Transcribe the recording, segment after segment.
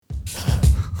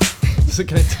Is it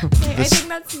connected? Wait, I think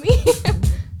that's me.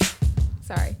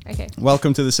 Sorry. Okay.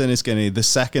 Welcome to the Cine Skinny. The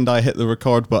second I hit the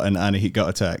record button, Annie got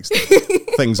a text.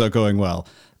 Things are going well.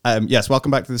 Yes, welcome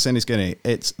back to the Cine Skinny.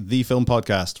 It's the film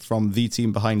podcast from the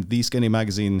team behind The Skinny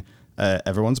magazine.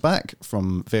 Everyone's back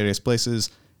from various places.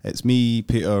 It's me,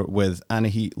 Peter, with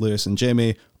Annie, Lewis, and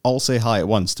Jamie. All say hi at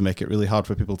once to make it really hard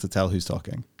for people to tell who's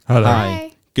talking. Hello.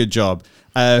 Hi. Good job.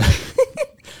 I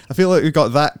feel like we've got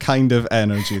that kind of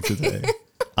energy today.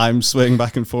 I'm swaying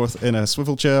back and forth in a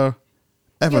swivel chair.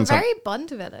 You're very Bond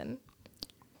villain.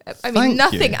 I mean, Thank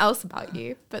nothing you. else about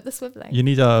you, but the swiveling. You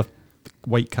need a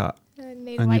white cat. I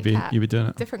need and white you'd be doing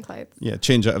it. Different clothes. Yeah,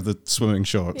 change out of the swimming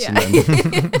shorts. Yeah. And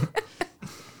then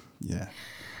yeah.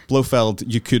 Blofeld,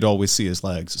 you could always see his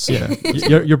legs. So. Yeah.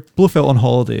 You're Blofeld on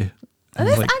holiday. Are and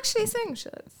those like, actually swimming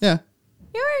shorts? Yeah.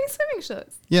 You're wearing swimming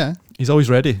shorts. Yeah. he's always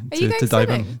ready Are you to going dive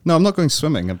swimming? in. No, I'm not going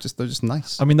swimming. They're just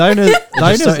nice. I mean, the irony, It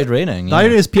just started raining. the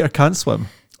irony is Peter can't swim.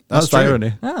 That's the true.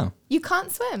 irony. Oh. You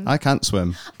can't swim. I can't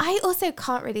swim. I also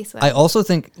can't really swim. I also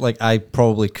think like I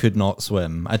probably could not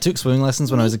swim. I took swimming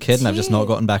lessons when I was a kid and I've just not too.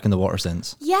 gotten back in the water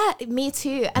since. Yeah, me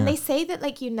too. And Yeah. they say that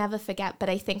like you never forget, but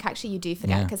I think actually you do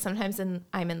forget Yeah. because sometimes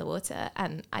I'm in the water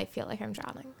and I feel like I'm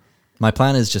drowning. My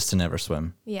plan is just to never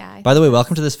swim. Yeah. By the way,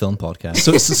 welcome to this film podcast.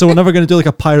 So we're never going to do like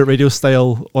a pirate radio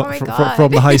style Oh my from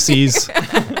God. the high seas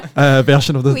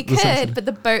version of the. We the Simpsons. could, but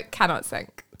the boat cannot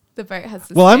sink. The boat has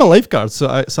to Well, I'm a sink. lifeguard, so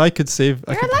I could save.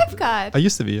 You're a lifeguard. I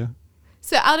used to be. Yeah.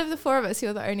 So out of the four of us,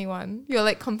 you're the only one. You're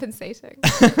like compensating.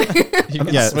 You can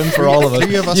Yeah, swim for all of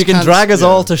three of us. us You can can't- drag us yeah.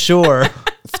 all to shore.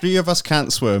 3 of us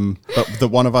can't swim, but the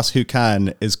one of us who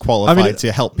can is qualified it-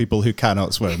 to help people who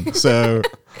cannot swim. So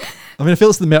I mean, I feel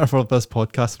it's the metaphor of this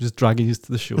podcast, just dragging you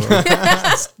to the shore,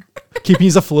 Just keeping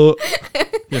you afloat.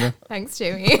 You know. Thanks,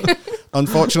 Jamie.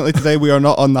 unfortunately today we are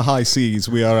not on the high seas.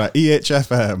 We are at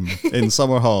EHFM in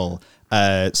Summerhall.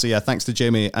 So yeah, thanks to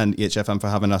Jamie and EHFM for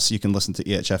having us. You can listen to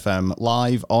EHFM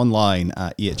live online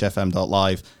at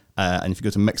ehfm.live. And if you go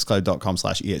to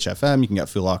mixcloud.com/EHFM, you can get a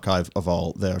full archive of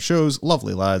all their shows.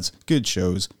 Lovely lads, good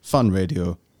shows, fun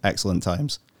radio, excellent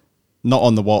times. Not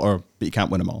on the water, but you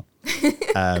can't win them all.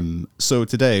 So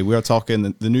today we are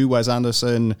talking the new Wes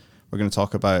Anderson. We're going to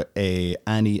talk about a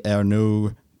Annie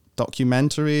Ernaux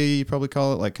documentary, you probably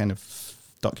call it, like kind of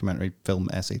documentary film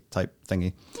essay type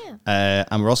thingy. Yeah.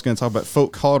 And we're also going to talk about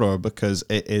folk horror because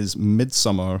it is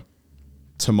Midsummer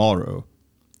tomorrow.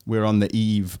 We're on the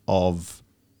eve of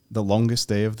the longest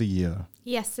day of the year.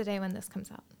 Yesterday when this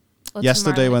comes out. Or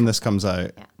Yesterday tomorrow when it this comes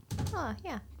out, Yeah. Oh,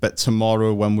 yeah. but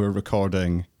tomorrow when we're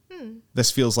recording. This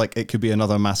feels like it could be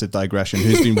another massive digression.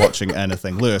 Who's been watching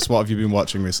anything? Lewis, what have you been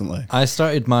watching recently? I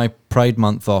started my Pride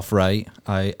month off right.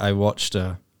 I watched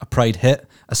a Pride hit,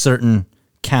 a certain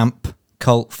camp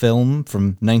cult film from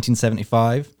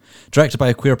 1975, directed by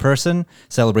a queer person,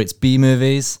 celebrates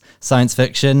B-movies, science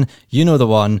fiction. You know the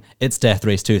one, it's Death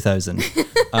Race 2000.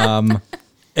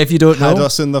 If you don't know... Had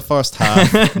us in the first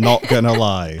half, not gonna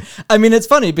lie. I mean, it's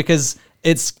funny because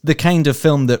it's the kind of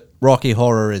film that Rocky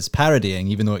Horror is parodying,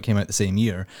 even though it came out the same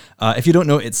year. If you don't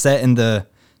know, it's set in the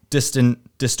distant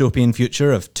dystopian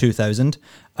future of 2000,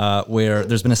 where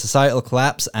there's been a societal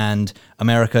collapse and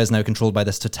America is now controlled by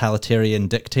this totalitarian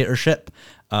dictatorship,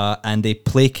 and they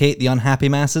placate the unhappy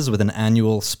masses with an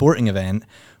annual sporting event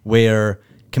where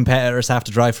competitors have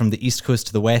to drive from the East Coast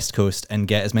to the West Coast and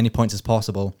get as many points as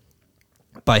possible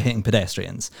by hitting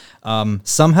pedestrians.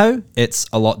 Somehow, it's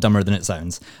a lot dumber than it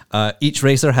sounds. Each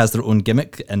racer has their own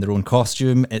gimmick and their own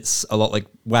costume. It's a lot like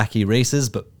wacky races,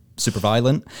 but super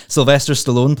violent. Sylvester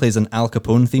Stallone plays an Al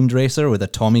Capone-themed racer with a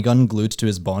Tommy gun glued to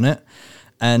his bonnet.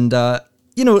 And,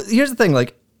 here's the thing,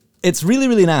 like, it's really,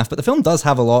 really naff, but the film does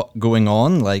have a lot going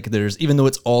on. Like, even though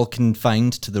it's all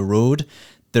confined to the road,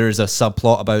 there's a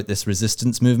subplot about this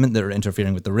resistance movement that are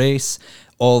interfering with the race.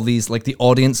 All these, like, the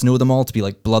audience know them all to be,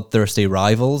 like, bloodthirsty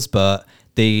rivals, but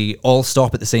they all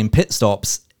stop at the same pit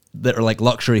stops that are, like,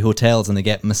 luxury hotels, and they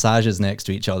get massages next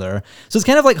to each other. So it's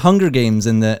kind of like Hunger Games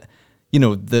in that,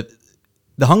 the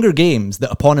Hunger Games, the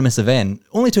eponymous event,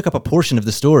 only took up a portion of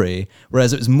the story,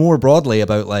 whereas it was more broadly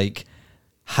about, like,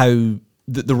 how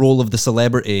the role of the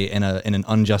celebrity in an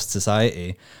unjust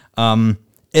society.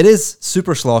 It is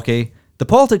super schlocky. The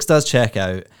politics does check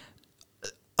out.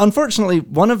 Unfortunately,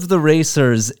 one of the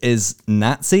racers is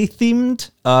Nazi themed.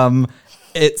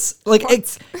 It's like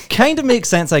it kind of makes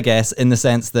sense, I guess, in the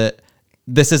sense that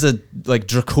this is a like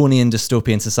draconian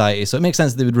dystopian society, so it makes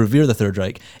sense they would revere the Third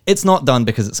Reich. It's not done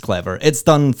because it's clever. It's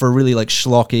done for really like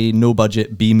schlocky, no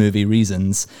budget B movie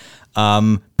reasons.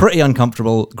 Pretty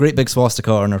uncomfortable. Great big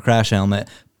swastika on her crash helmet,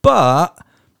 but.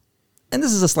 And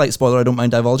this is a slight spoiler I don't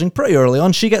mind divulging, pretty early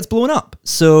on, she gets blown up.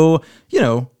 So,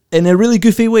 in a really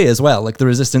goofy way as well. Like the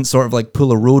Resistance sort of like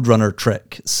pull a Roadrunner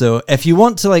trick. So if you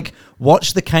want to like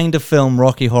watch the kind of film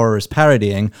Rocky Horror is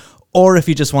parodying, or if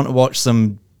you just want to watch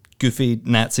some goofy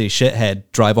Nazi shithead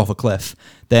drive off a cliff,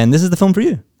 then this is the film for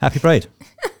you. Happy Pride.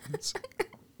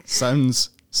 Sounds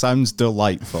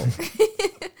delightful.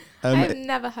 I've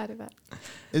never heard of it.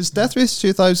 Is Death Race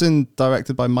 2000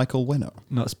 directed by Michael Winner?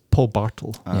 No, it's Paul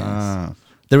Bartle. Ah.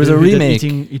 There was a Who did remake.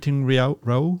 Eating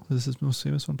Raoul. This is his most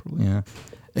famous one, probably. Yeah.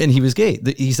 And he was gay.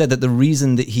 He said that the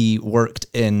reason that he worked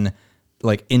in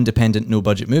like independent no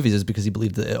budget movies is because he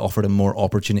believed that it offered him more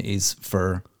opportunities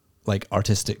for like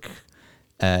artistic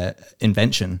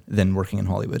invention than working in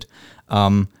Hollywood.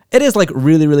 It is like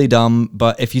really, really dumb,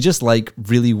 but if you just like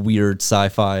really weird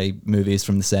sci-fi movies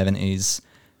from the 70s,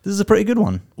 this is a pretty good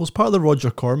one. Well, it's part of the Roger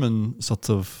Corman sort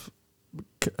of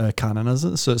canon,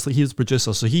 isn't it? So it's like he's the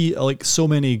producer. So he, like so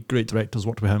many great directors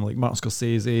worked with him, like Martin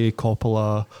Scorsese,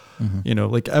 Coppola, you know,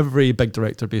 like every big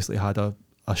director basically had a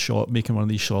shot making one of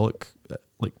these Sherlock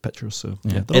like pictures. So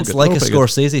yeah, they're all It's good. like They're a all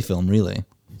pretty good. Scorsese film, really.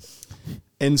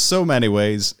 In so many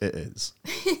ways, it is.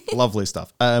 Lovely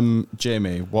stuff.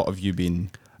 Jamie, what have you been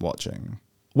watching?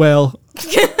 Well,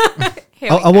 Here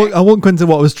we I go. won't go into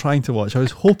what I was trying to watch. I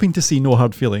was hoping to see No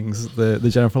Hard Feelings, the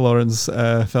Jennifer Lawrence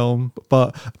film,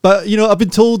 but you know, I've been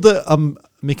told that I'm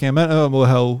making a mountain out of a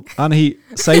molehill, and he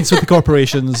sides with the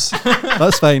corporations.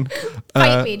 That's fine.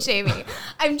 Fight me, Jamie.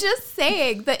 I'm just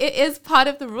saying that it is part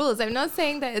of the rules. I'm not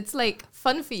saying that it's like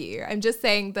fun for you. I'm just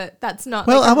saying that that's not.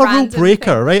 Well, like I'm a rule random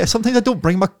breaker, thing. right? Sometimes I don't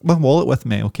bring my wallet with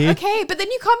me. Okay. Okay, but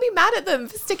then you can't be mad at them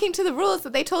for sticking to the rules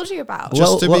that they told you about.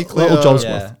 Well, Just to be clear, little jobs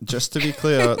Yeah. just to be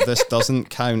clear, this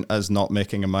doesn't count as not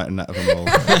making a mountain out of a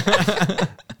mole.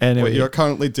 Anyway, What you're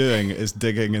currently doing is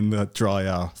digging in the dry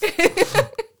earth.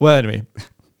 well, anyway,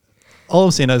 all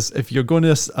I'm saying is, if you're going to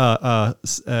this,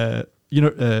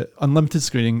 unlimited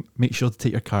screening, make sure to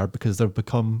take your card because they've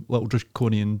become little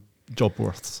draconian job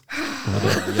worths.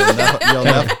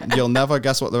 You'll never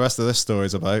guess what the rest of this story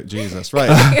is about. Jesus, right?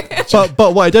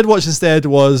 but what I did watch instead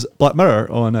was Black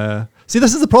Mirror on. See,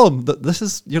 this is the problem. That this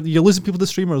is you're losing people to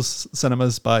streamers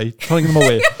cinemas by turning them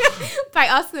away. By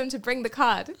asking them to bring the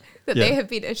card that Yeah. they have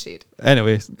been issued.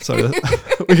 Anyway, sorry,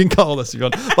 we can cut all this if you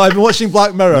want. But I've been watching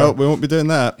Black Mirror. No, we won't be doing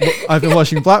that. I've been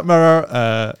watching Black Mirror,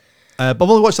 but I've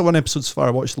only watched the one episode so far.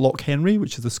 I watched Loch Henry,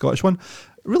 which is the Scottish one.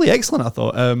 Really excellent, I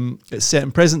thought. It's set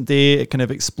in present day. It kind of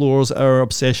explores our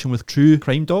obsession with true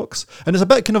crime docs. And it's a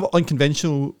bit kind of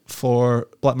unconventional for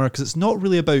Black Mirror because it's not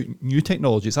really about new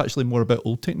technology. It's actually more about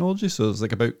old technology. So it's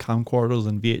like about camcorders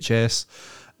and VHS.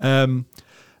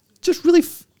 Just really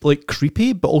like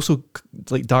creepy, but also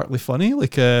like darkly funny.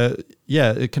 Like,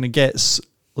 yeah, it kind of gets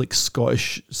like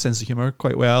Scottish sense of humor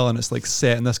quite well. And it's like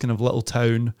set in this kind of little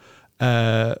town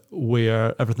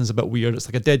where everything's a bit weird. It's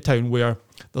like a dead town where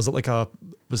there's like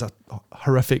was a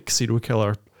horrific serial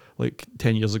killer like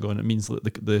 10 years ago, and it means that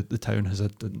the town has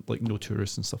had like no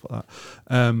tourists and stuff like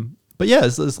that. But yeah,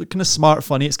 it's like kind of smart,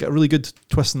 funny. It's got a really good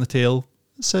twist in the tail.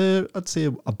 It's I'd say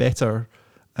a better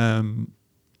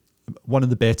one of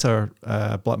the better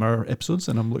Black Mirror episodes,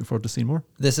 and I'm looking forward to seeing more.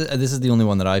 This is the only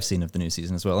one that I've seen of the new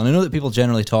season as well. And I know that people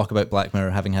generally talk about Black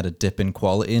Mirror having had a dip in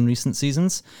quality in recent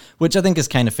seasons, which I think is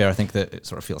kind of fair. I think that it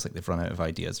sort of feels like they've run out of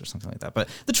ideas or something like that. But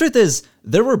the truth is,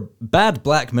 there were bad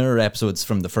Black Mirror episodes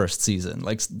from the first season.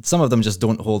 Like, some of them just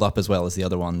don't hold up as well as the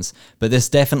other ones. But this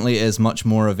definitely is much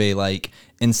more of a, like,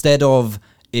 instead of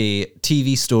a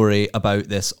TV story about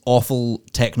this awful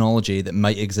technology that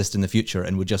might exist in the future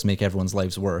and would just make everyone's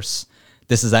lives worse,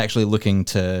 this is actually looking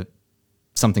to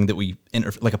something that we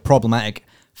like a problematic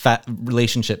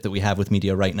relationship that we have with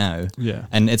media right now. Yeah.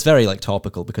 And it's very like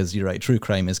topical because you're right, true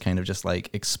crime is kind of just like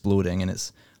exploding, and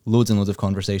it's loads and loads of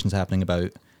conversations happening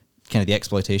about kind of the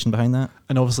exploitation behind that.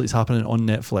 And obviously it's happening on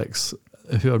Netflix,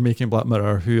 who are making Black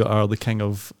Mirror, who are the king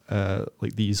of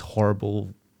like these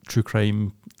horrible true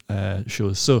crime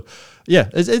shows. So yeah,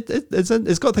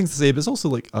 it's got things to say, but it's also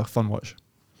like a fun watch.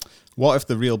 What if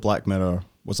the real Black Mirror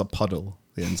was a puddle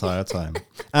the entire time?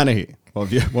 Annie, what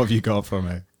have you got for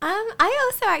me?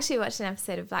 I also actually watched an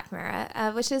episode of Black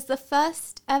Mirror, which is the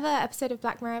first ever episode of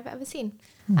Black Mirror I've ever seen.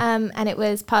 And it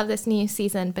was part of this new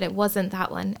season, but it wasn't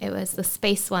that one. It was the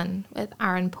space one with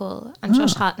Aaron Paul and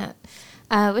Josh Hartnett,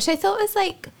 which I thought was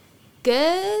like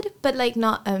good, but like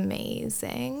not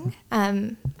amazing.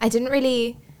 I didn't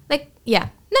really like, yeah,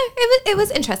 no, it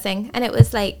was interesting, and it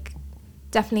was like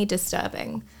definitely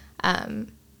disturbing.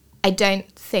 I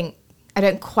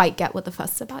don't quite get what the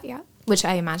fuss is about yet, which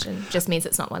I imagine just means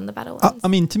it's not one of the better ones. I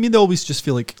mean, to me, they always just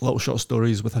feel like little short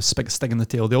stories with a sting in the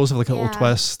tail. They always have like a little Yeah.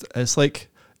 twist. It's like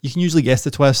you can usually guess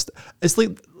the twist. It's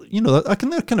like, you know, they're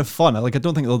kind of fun. I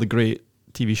don't think they're the great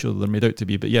TV show that they're made out to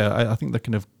be. But yeah, I think they're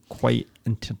kind of quite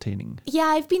entertaining. Yeah,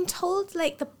 I've been told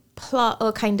like the plot,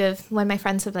 or kind of when my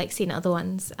friends have like seen other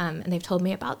ones and they've told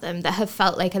me about them, that have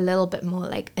felt like a little bit more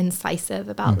like incisive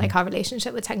about like our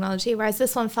relationship with technology, whereas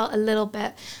this one felt a little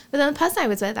bit, but then the person I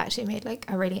was with actually made like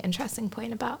a really interesting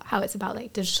point about how it's about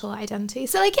like digital identity.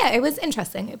 So like, yeah, it was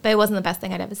interesting, but it wasn't the best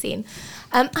thing I'd ever seen.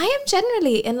 I am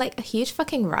generally in like a huge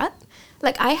fucking rut.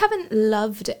 Like, I haven't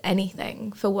loved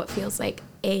anything for what feels like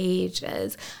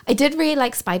ages. I did really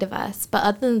like Spider-Verse, but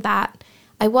other than that,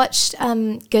 I watched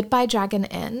Goodbye Dragon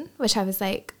Inn, which I was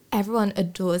like, everyone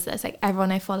adores this. Like,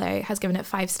 everyone I follow has given it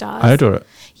 5 stars. I adore it.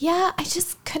 Yeah, I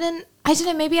just couldn't, I don't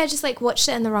know, maybe I just like watched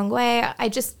it in the wrong way. I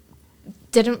just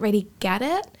didn't really get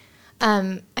it.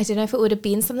 I don't know if it would have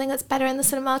been something that's better in the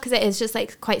cinema, because it is just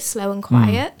like quite slow and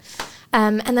quiet.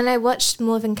 And then I watched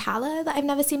Morven Caller that I've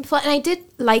never seen before, and I did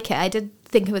like it. I did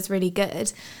think it was really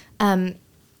good.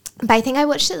 But I think I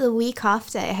watched it the week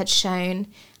after it had shown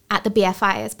at the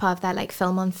BFI as part of their like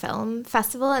film on film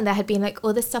festival, and there had been like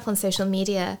all this stuff on social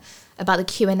media about the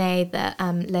Q&A that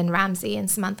Lynn Ramsey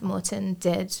and Samantha Morton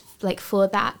did like for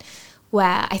that,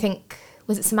 where I think,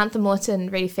 was it Samantha Morton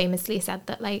really famously said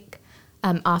that like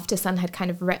After Sun had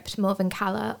kind of ripped Morven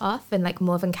Caller off, and like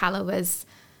Morven Caller was,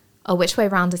 oh, which way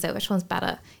round is it? Which one's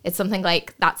better? It's something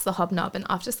like, that's the hobnob and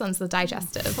After Sun's the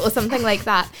digestive, or something like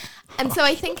that. And so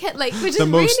I think it like, which The is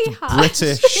most really hard.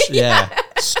 British Yeah.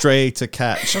 stray to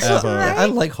catch ever. I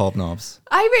like hobnobs.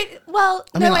 Well,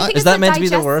 I no, mean, I think is it's that the meant to be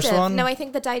the worst digestive. one? No, I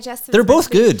think the digestive. They're is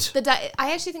both meant to be- good.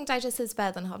 I actually think digestive is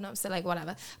better than hobnob, so like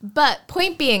whatever. But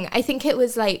point being, I think it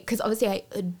was like, because obviously I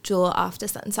adore After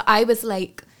Sun, so I was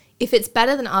like, if it's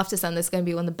better than After Sun, this is going to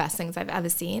be one of the best things I've ever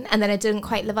seen. And then it didn't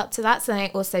quite live up to that, so then I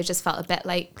also just felt a bit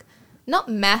like, not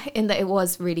meh in that it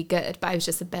was really good, but I was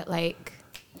just a bit like,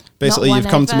 Basically, not you've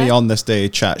won come to over. me on this day,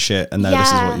 chat shit, and now this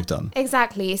is what you've done.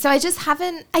 Exactly. So I just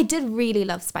haven't, I did really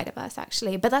love Spider-Verse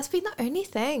actually, but that's been the only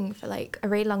thing for like a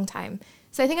really long time.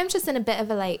 So I think I'm just in a bit of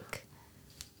a like,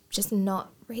 just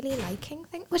not really liking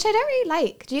thing, which I don't really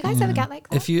like. Do you guys ever get like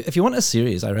that? If you want a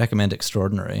series, I recommend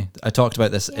Extraordinary. I talked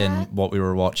about this Yeah. in what we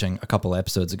were watching a couple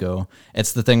episodes ago.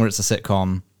 It's the thing where it's a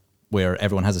sitcom where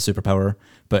everyone has a superpower,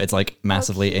 but it's like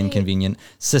massively Okay. inconvenient.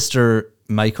 Sister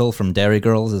Michael from Dairy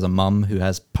Girls is a mum who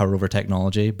has power over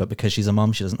technology, but because she's a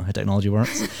mum, she doesn't know how technology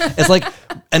works. It's like,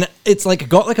 and it's like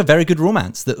got like a very good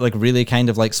romance that like really kind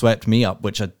of like swept me up,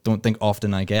 which I don't think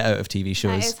often I get out of TV That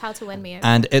shows. is How to Win Me Over.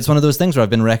 And it's one of those things where I've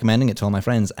been recommending it to all my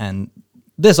friends, and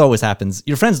this always happens.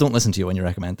 Your friends don't listen to you when you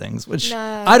recommend things, which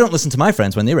No. I don't listen to my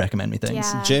friends when they recommend me things.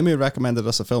 Yeah. Jamie recommended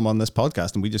us a film on this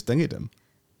podcast, and we just dinged him.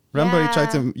 Remember, Yeah. you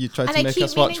tried and to I make keep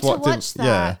us watch meaning to what watch did that.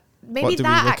 yeah. Maybe what do we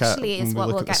that look at actually when is we what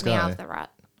look will at the get me out sky? of the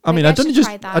rut. I mean, Maybe I didn't should just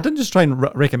try that. I didn't just try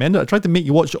and recommend it. I tried to make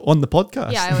you watch it on the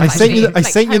podcast. Yeah, I I was sent you. actually, I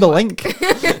sent you the link.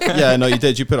 Yeah, no, you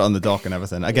did. You put it on the doc and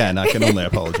everything. Again, I can only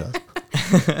apologize.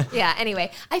 Yeah,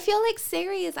 anyway, I feel like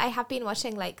series I have been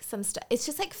watching like some stuff. It's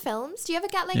just like films. Do you ever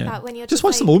get like that when you're just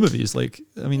watch like, some old movies. Like,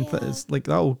 I mean, Yeah. it's like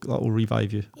that'll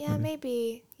revive you. Yeah,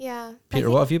 maybe. Yeah.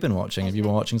 Peter, what have you been watching? Have you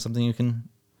been watching something you can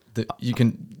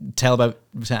tell about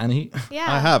to Annie? Yeah.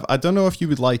 I have. I don't know if you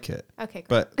would like it. Okay, cool.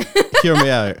 But hear me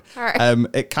out. All right.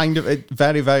 It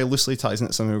very, very loosely ties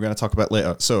into something we're going to talk about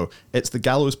later. So it's The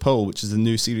Gallows Pole, which is the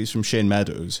new series from Shane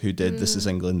Meadows, who did This Is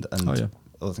England and Oh, yeah.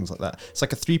 other things like that. It's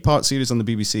like a 3-part series on the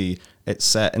BBC. It's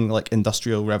set in like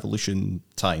Industrial Revolution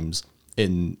times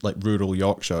in like rural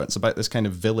Yorkshire. It's about this kind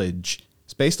of village.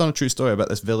 It's based on a true story about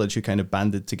this village who kind of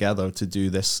banded together to do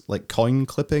this like coin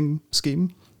clipping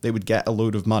scheme. They would get a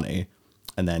load of money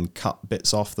and then cut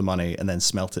bits off the money and then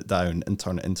smelt it down and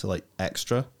turn it into like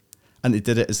extra. And they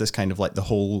did it as this kind of like the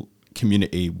whole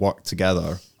community worked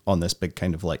together on this big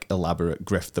kind of like elaborate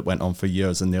grift that went on for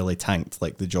years and nearly tanked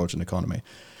like the Georgian economy.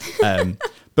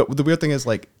 But the weird thing is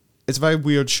like, it's a very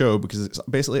weird show because it's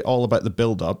basically all about the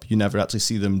build up. You never actually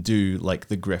see them do like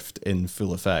the grift in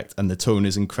full effect. And the tone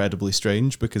is incredibly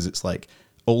strange because it's like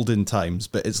olden times,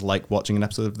 but it's like watching an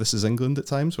episode of This Is England at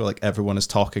times where like everyone is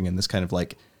talking in this kind of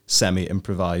like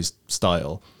semi-improvised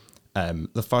style.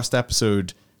 The first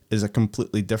episode is a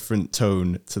completely different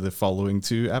tone to the following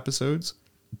 2 episodes,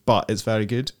 but it's very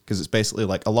good because it's basically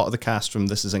like a lot of the cast from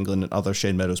This Is England and other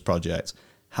Shane Meadows projects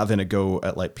having a go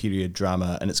at like period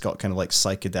drama, and it's got kind of like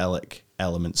psychedelic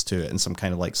elements to it and some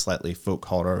kind of like slightly folk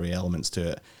horror-y elements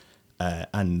to it.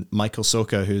 And Michael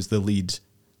Soka, who's the lead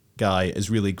guy, is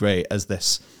really great as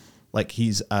this, like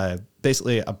he's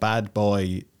basically a bad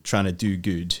boy trying to do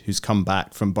good who's come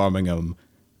back from Birmingham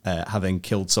having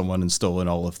killed someone and stolen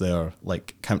all of their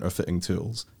like counterfeiting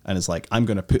tools, and is like, I'm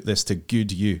going to put this to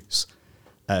good use.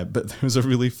 But there was a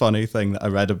really funny thing that I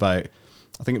read about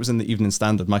I think it was in the Evening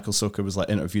Standard, Michael Soka was like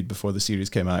interviewed before the series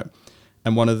came out.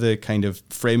 And one of the kind of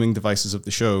framing devices of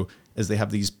the show is they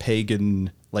have these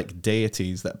pagan like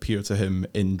deities that appear to him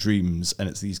in dreams, and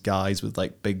it's these guys with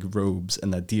like big robes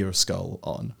and a deer skull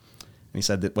on. And he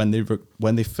said that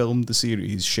when they filmed the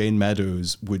series, Shane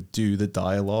Meadows would do the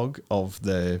dialogue of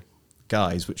the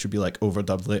guys, which would be like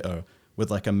overdubbed later, with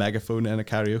like a megaphone and a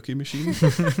karaoke machine.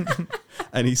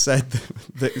 And he said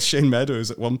that Shane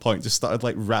Meadows at one point just started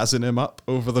like razzing him up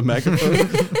over the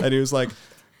megaphone. And he was like,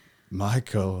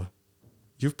 Michael,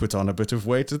 you've put on a bit of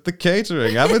weight at the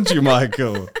catering, haven't you,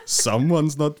 Michael?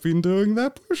 Someone's not been doing their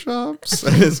push-ups.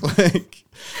 And it's like,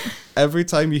 every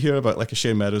time you hear about like a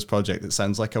Shane Meadows project, it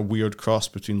sounds like a weird cross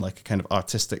between like a kind of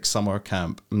artistic summer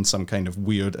camp and some kind of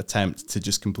weird attempt to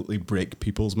just completely break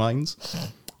people's minds.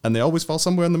 And they always fall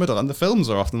somewhere in the middle. And the films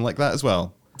are often like that as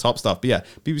well. Top stuff. But yeah,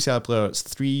 BBC iPlayer, it's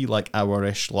 3 like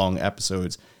hour-ish long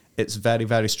episodes. It's very,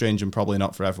 very strange and probably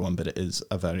not for everyone, but it is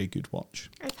a very good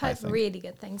watch. I've heard really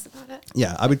good things about it.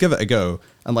 Yeah, I would give it a go.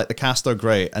 And like the cast are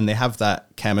great, and they have that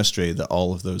chemistry that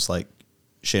all of those like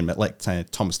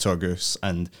Thomas Turgoose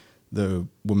and the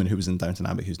woman who was in Downton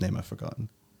Abbey, whose name I've forgotten.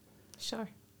 Sure.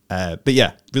 But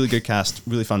yeah, really good cast,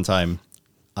 really fun time.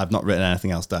 I've not written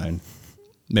anything else down.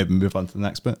 Maybe move on to the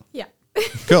next bit. Yeah.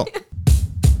 Cool.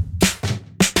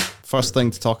 First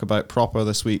thing to talk about proper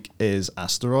this week is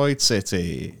Asteroid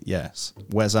City. Yes,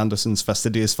 Wes Anderson's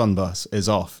fastidious fun bus is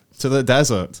off to the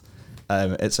desert.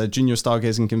 It's a junior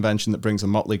stargazing convention that brings a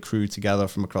motley crew together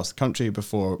from across the country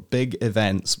before big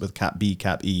events with Cap B,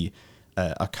 Cap E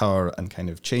occur and kind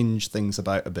of change things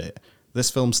about a bit.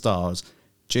 This film stars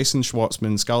Jason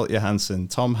Schwartzman, Scarlett Johansson,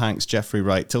 Tom Hanks, Jeffrey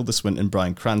Wright, Tilda Swinton,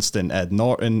 Bryan Cranston, Ed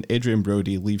Norton, Adrian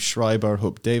Brody, Liev Schreiber,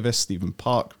 Hope Davis, Stephen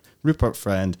Park, Rupert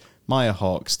Friend, Maya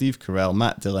Hawke, Steve Carell,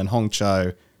 Matt Dillon, Hong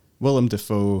Chow, Willem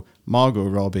Dafoe, Margot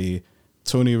Robbie,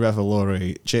 Tony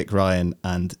Revolori, Jake Ryan,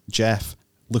 and Jeff,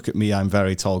 look at me, I'm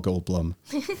very tall Goldblum.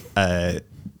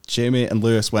 Jamie and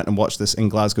Lewis went and watched this in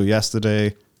Glasgow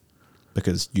yesterday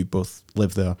because you both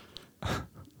live there.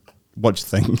 What do you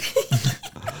think?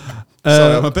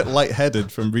 Sorry, I'm a bit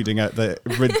lightheaded from reading out the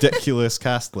ridiculous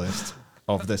cast list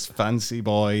of this fancy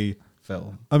boy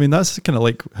film. I mean, that's kind of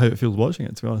like how it feels watching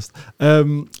it, to be honest.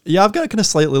 Yeah, I've got a kind of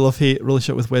slightly love-hate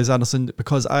relationship with Wes Anderson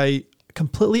because I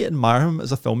completely admire him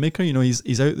as a filmmaker. You know,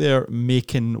 he's out there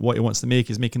making what he wants to make.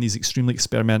 He's making these extremely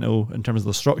experimental, in terms of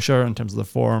the structure, in terms of the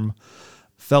form,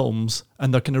 films,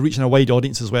 and they're kind of reaching a wide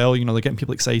audience as well. You know, they're getting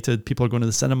people excited. People are going to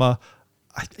the cinema.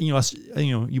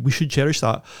 We should cherish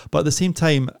that. But at the same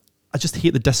time, I just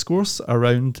hate the discourse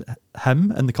around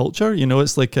him and the culture. You know,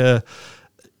 it's like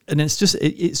and it's just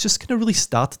kind of really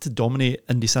started to dominate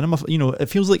indie cinema. You know, it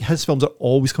feels like his films are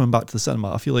always coming back to the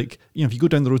cinema. I feel like, you know, if you go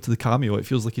down the road to the Cameo, it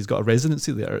feels like he's got a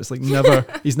residency there. It's like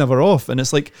he's never off. And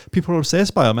it's like people are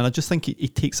obsessed by him. And I just think he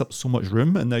takes up so much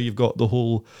room. And now you've got the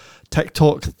whole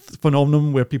TikTok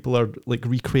phenomenon where people are like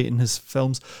recreating his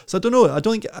films. So I don't know. I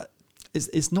don't think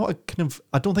it's not a kind of,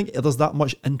 I don't think there's that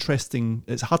much interesting,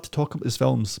 it's hard to talk about his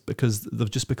films because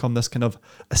they've just become this kind of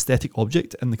aesthetic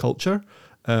object in the culture.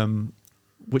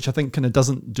 Which I think kind of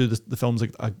doesn't do the films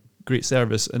a great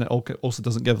service, and it also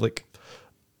doesn't give, like,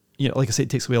 you know, like I say,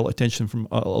 it takes away a lot of attention from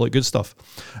a lot of good stuff.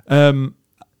 And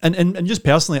just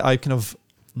personally, I kind of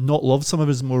not loved some of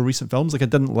his more recent films. Like I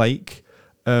didn't like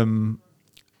The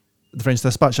French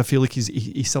Dispatch. I feel like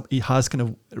he has kind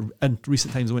of in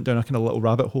recent times went down a kind of little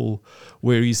rabbit hole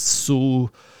where he's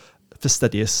so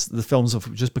fastidious. The films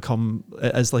have just become,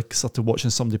 as like sort of watching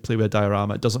somebody play with a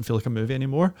diorama. It doesn't feel like a movie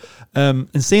anymore. In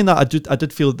saying that, I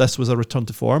did feel this was a return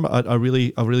to form. I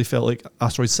really felt like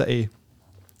Asteroid City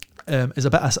is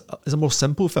a more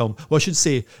simple film. Well, I should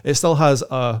say it still has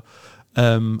a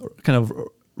kind of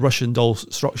Russian doll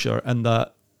structure, and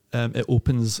that it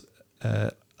opens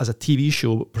as a TV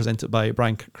show presented by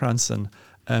Bryan Cranston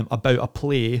about a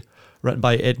play written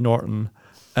by Ed Norton.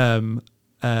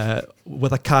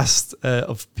 With a cast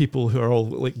of people who are all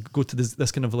like go to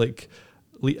this kind of like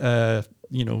Lee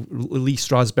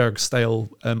Strasberg style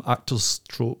actors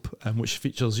trope, which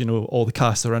features, you know, all the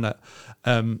cast are in it,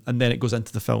 and then it goes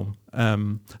into the film.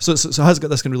 So it has got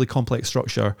this kind of really complex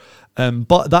structure,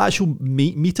 but the actual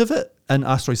meat of it in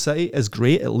Asteroid City is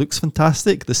great. It looks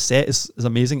fantastic. The set is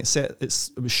amazing. It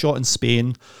was shot in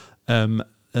Spain,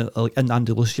 like in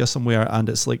Andalusia somewhere, and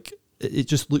it's like it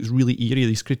just looks really eerie.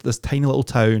 He's created this tiny little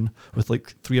town with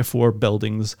like 3 or 4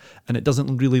 buildings, and it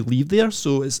doesn't really leave there.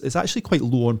 So it's actually quite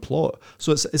low on plot.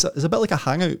 So it's a bit like a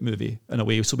hangout movie in a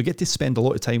way. So we get to spend a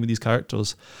lot of time with these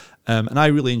characters. And I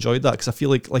really enjoyed that because I feel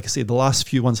like I say, the last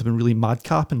few ones have been really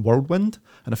madcap and whirlwind,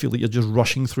 and I feel like you're just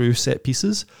rushing through set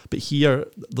pieces. But here,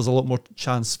 there's a lot more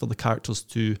chance for the characters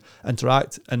to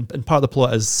interact, and part of the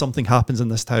plot is something happens in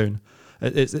this town.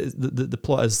 The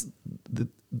plot is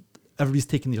everybody's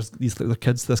taking their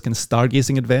kids to this kind of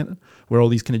stargazing event where all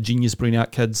these kind of genius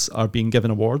brainiac kids are being given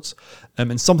awards,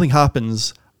 and something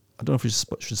happens. I don't know if we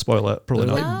should spoil it. Probably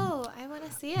not. No, I want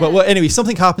to see it. Well, anyway,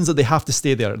 something happens that they have to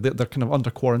stay there. They're kind of under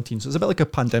quarantine, so it's a bit like a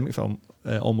pandemic film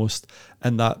almost,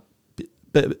 and that.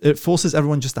 But it forces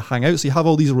everyone just to hang out. So you have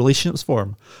all these relationships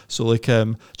form. So like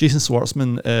Jason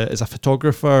Schwartzman is a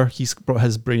photographer. He's brought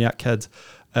his brainiac kid.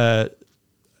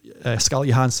 Scarlett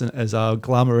Johansson is a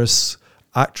glamorous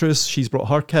actress. She's brought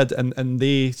her kid, and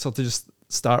they sort of just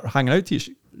start hanging out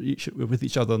with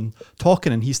each other and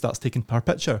talking, and he starts taking her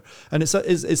picture. And it's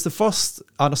the first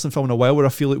Anderson film in a while where I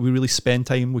feel like we really spend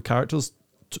time with characters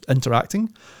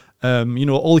interacting.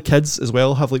 All the kids as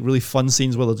well have like really fun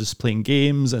scenes where they're just playing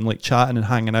games and like chatting and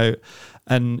hanging out.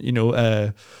 And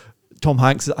Tom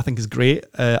Hanks, I think, is great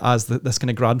as this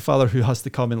kind of grandfather who has to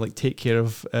come and like take care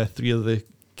of 3 of the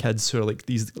kids who are like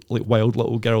these like wild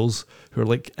little girls who are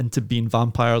like into being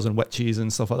vampires and witches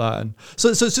and stuff like that. And so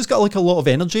it's just got like a lot of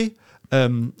energy.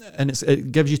 And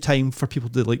it gives you time for people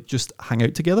to like just hang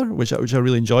out together, which I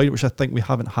really enjoyed, which I think we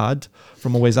haven't had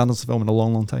from a Wes Anderson film in a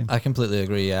long, long time. I completely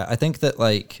agree. Yeah, I think that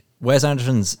like Wes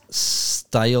Anderson's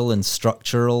style and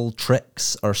structural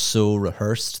tricks are so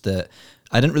rehearsed that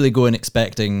I didn't really go in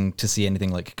expecting to see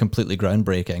anything like completely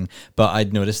groundbreaking, but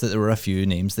I'd noticed that there were a few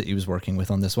names that he was working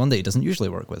with on this one that he doesn't usually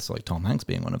work with, so like Tom Hanks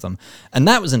being one of them. And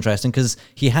that was interesting because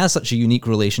he has such a unique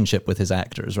relationship with his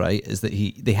actors, right? Is that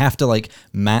they have to like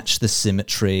match the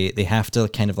symmetry, they have to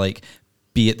kind of like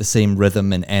be at the same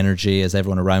rhythm and energy as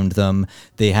everyone around them.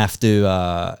 They have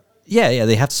to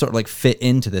they have to sort of like fit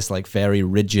into this like very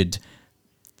rigid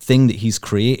thing that he's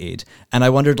created. And I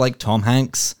wondered, like, Tom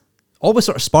Hanks always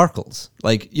sort of sparkles.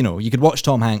 Like, you could watch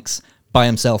Tom Hanks by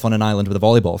himself on an island with a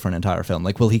volleyball for an entire film.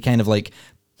 Like, will he kind of like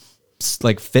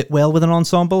fit well with an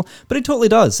ensemble? But he totally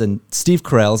does. And Steve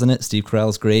Carell's in it. Steve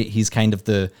Carell's great. He's kind of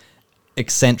the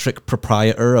eccentric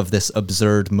proprietor of this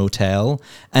absurd motel.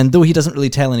 And though he doesn't really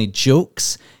tell any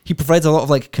jokes, he provides a lot of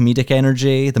like comedic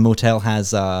energy. The motel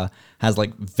has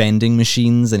like vending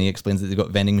machines, and he explains that they've got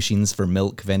vending machines for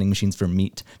milk, vending machines for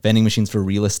meat, vending machines for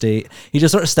real estate. He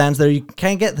just sort of stands there. You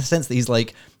kind of get the sense that he's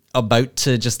like about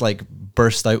to just like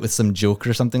burst out with some joke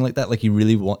or something like that. Like he's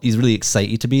really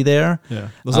excited to be there. Yeah,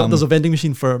 there's a vending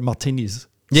machine for martinis.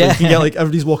 So yeah, you can get like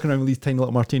everybody's walking around with these tiny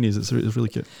little martinis. It's really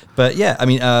cute. But yeah, I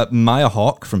mean, Maya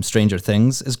Hawke from Stranger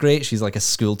Things is great. She's like a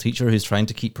school teacher who's trying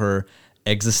to keep her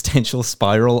existential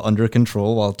spiral under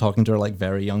control while talking to her like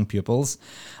very young pupils.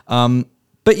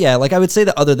 But yeah, like I would say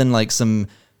that other than like some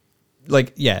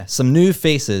new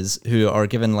faces who are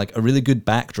given like a really good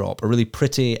backdrop, a really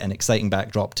pretty and exciting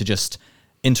backdrop to just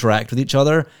interact with each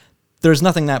other, there's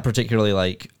nothing that particularly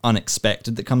like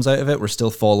unexpected that comes out of it. We're still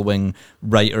following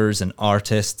writers and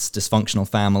artists, dysfunctional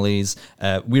families,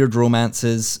 weird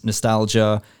romances,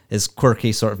 nostalgia, his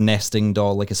quirky sort of nesting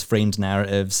doll, like his framed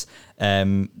narratives,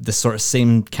 the sort of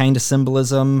same kind of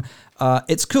symbolism.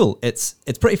 It's cool. It's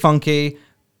pretty funky.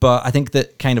 But I think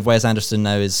that kind of Wes Anderson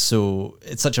now it's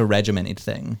such a regimented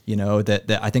thing,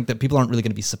 that I think that people aren't really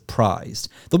going to be surprised.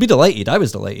 They'll be delighted. I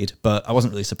was delighted, but I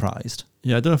wasn't really surprised.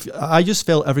 Yeah, I don't know I just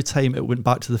felt every time it went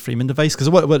back to the framing device, because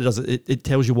what it does, it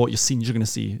tells you what your scenes you're going to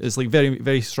see. It's like very,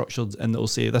 very structured, and it'll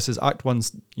say this is Act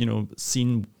 1's,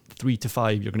 scene 3 to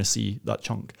 5, you're going to see that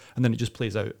chunk, and then it just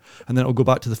plays out, and then it'll go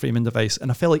back to the framing device. And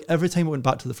I felt like every time it went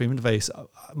back to the framing device,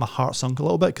 my heart sunk a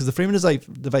little bit, because the framing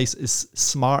device is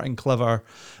smart and clever,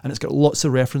 and it's got lots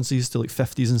of references to like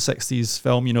 50s and 60s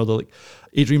film. Like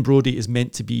Adrian Brody is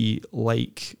meant to be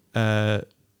like Marlon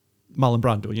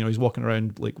Brando. He's walking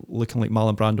around like looking like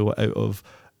Marlon Brando out of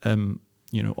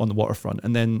on the waterfront.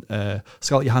 And then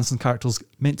Scarlett Johansson's character's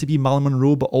meant to be Marilyn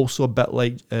Monroe, but also a bit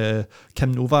like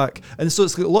Kim Novak. And so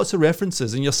it's got lots of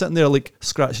references, and you're sitting there like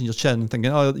scratching your chin and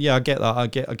thinking, oh yeah, I get that, I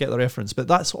get the reference. But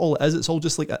that's all it is. It's all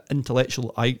just like an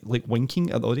intellectual eye, like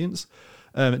winking at the audience.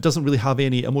 It doesn't really have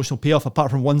any emotional payoff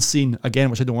apart from one scene, again,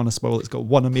 which I don't want to spoil. It's got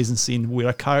one amazing scene where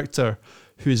a character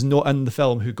who's not in the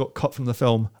film, who got cut from the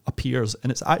film, appears,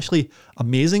 and it's actually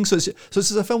amazing. So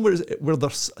it's a film where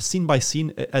there's scene by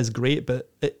scene, it is great, but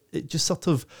it just sort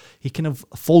of, he kind of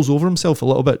falls over himself a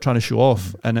little bit trying to show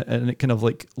off, and it kind of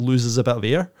like loses a bit of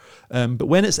air. But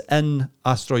when it's in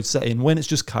Asteroid City and when it's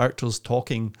just characters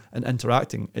talking and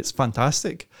interacting, it's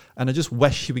fantastic. And I just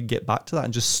wish he would get back to that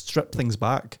and just strip things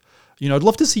back. You know, I'd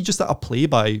love to see just a play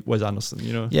by Wes Anderson,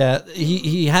 you know? Yeah,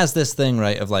 he has this thing,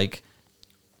 right, of like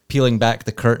peeling back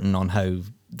the curtain on how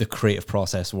the creative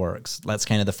process works. That's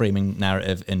kind of the framing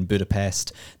narrative in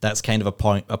Budapest. That's kind of a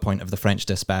point of the French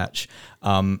Dispatch.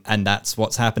 And that's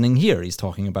what's happening here. He's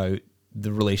talking about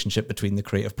the relationship between the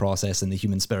creative process and the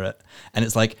human spirit. And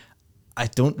it's like, I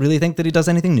don't really think that he does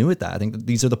anything new with that. I think that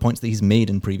these are the points that he's made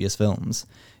in previous films,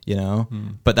 you know?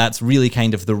 But that's really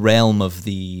kind of the realm of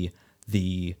the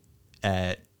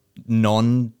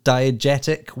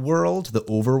non-diegetic world, the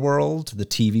overworld, the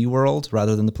TV world,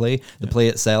 rather than the play. The play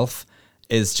itself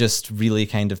is just really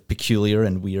kind of peculiar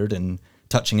and weird and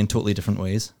touching in totally different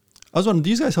ways. I was wondering, do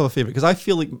you guys have a favourite? Because I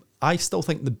feel like I still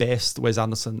think the best Wes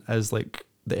Anderson is like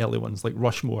the early ones, like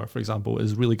Rushmore, for example,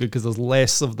 is really good because there's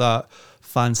less of that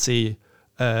fancy,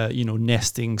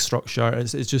 nesting structure.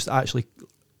 It's just actually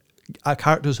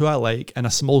characters who I like in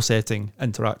a small setting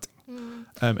interacting.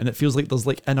 And it feels like there's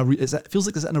like it feels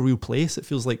like it's in a real place. It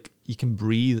feels like you can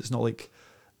breathe. It's not like,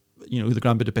 the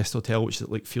Grand Budapest Hotel, which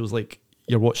like feels like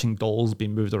you're watching dolls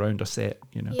being moved around a set,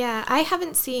 you know. Yeah, I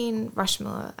haven't seen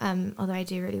Rushmore, although I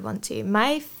do really want to.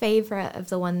 My favourite of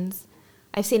the ones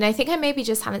I've seen, I think I maybe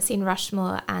just haven't seen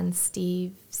Rushmore and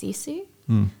Steve Zissou.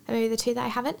 Maybe the two that I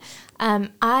haven't.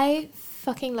 I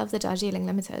fucking love the Darjeeling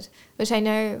Limited, which I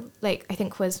know, like, I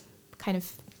think was kind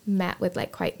of met with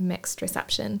like quite mixed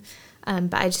reception.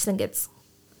 But I just think it's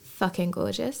fucking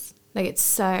gorgeous. Like, it's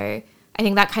so, I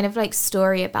think that kind of like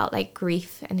story about like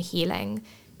grief and healing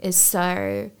is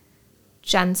so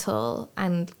gentle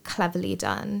and cleverly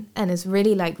done and is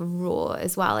really like raw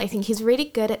as well. I think he's really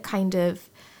good at kind of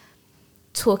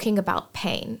talking about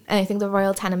pain. And I think the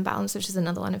Royal Tenenbaums, which is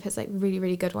another one of his like really,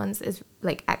 really good ones, is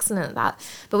like excellent at that.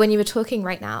 But when you were talking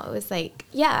right now, it was like,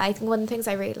 yeah, I think one of the things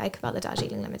I really like about the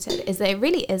Darjeeling Limited is that it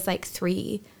really is like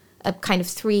a kind of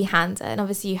three-hander. And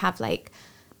obviously you have like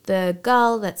the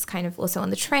girl that's kind of also on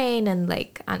the train, and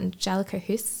like Angelica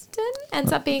Houston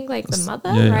ends up being like the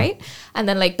mother, right? And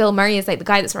then like Bill Murray is like the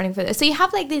guy that's running for it. So you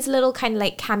have like these little kind of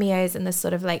like cameos in this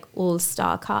sort of like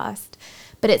all-star cast,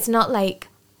 but it's not like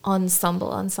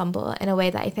ensemble in a way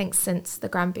that I think since the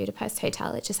Grand Budapest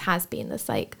Hotel it just has been this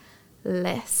like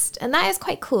list, and that is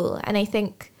quite cool. And I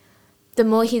think the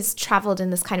more he's traveled in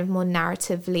this kind of more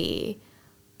narratively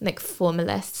like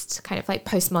formalist kind of like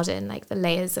postmodern, like the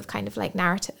layers of kind of like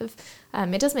narrative,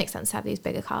 it does make sense to have these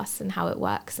bigger casts and how it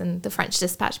works. And the French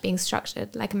Dispatch being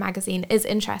structured like a magazine is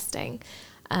interesting,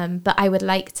 but I would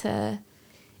like to,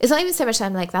 it's not even so much that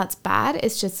I'm like that's bad,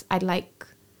 it's just I'd like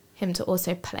him to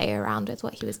also play around with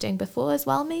what he was doing before as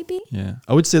well, maybe. Yeah,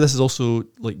 I would say this is also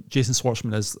like Jason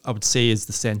Schwartzman is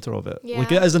the center of it. Yeah.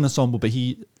 Like it is an ensemble, but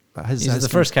he's the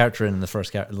first character in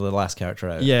the last character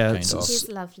out. Yeah, he's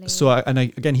lovely. So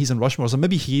again, he's in Rushmore, so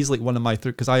maybe he's like one of my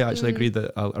because I actually agree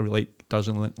that I really like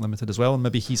Darjeeling Limited as well, and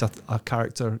maybe he's a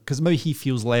character because maybe he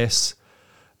feels less.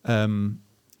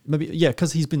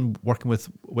 Because he's been working with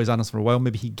Wes Anderson for a while,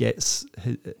 maybe he gets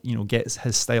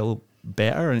his style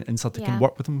better and sort of can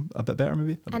work with him a bit better,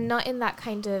 maybe. And not in that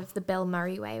kind of the Bill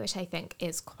Murray way, which I think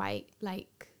is quite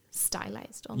like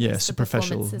stylized almost. Yeah,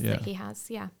 superficial. The performances that he has,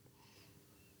 yeah.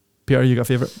 Peter, you got a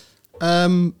favourite? I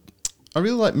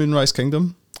really like Moonrise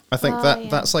Kingdom. I think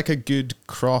that's like a good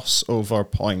crossover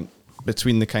point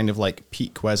between the kind of like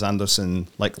peak Wes Anderson,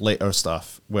 like later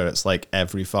stuff, where it's like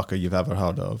every fucker you've ever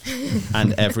heard of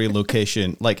and every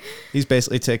location. Like he's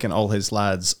basically taken all his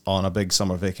lads on a big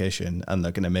summer vacation and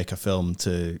they're going to make a film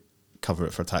to cover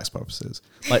it for tax purposes.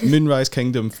 Like Moonrise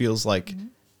Kingdom feels like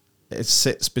it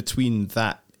sits between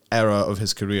that era of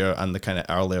his career and the kind of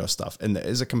earlier stuff. And it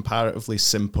is a comparatively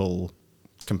simple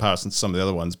comparison to some of the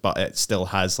other ones, but it still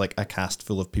has like a cast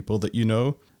full of people that you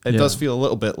know. It does feel a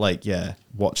little bit like,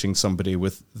 watching somebody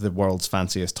with the world's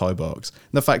fanciest toy box.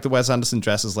 And the fact that Wes Anderson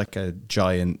dresses like a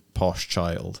giant posh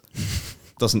child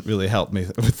doesn't really help me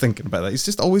with thinking about that. He's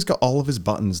just always got all of his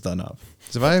buttons done up.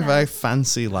 He's a very, very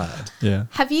fancy lad. Yeah.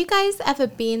 Have you guys ever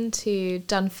been to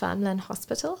Dunfermline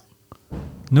Hospital?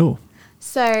 No.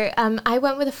 So I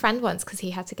went with a friend once because he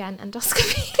had to get an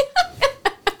endoscopy.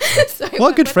 So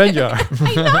what a good friend you are.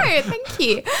 I know, thank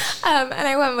you. And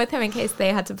I went with him in case they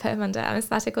had to put him under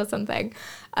anesthetic or something.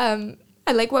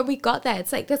 And like when we got there,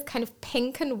 it's like this kind of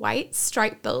pink and white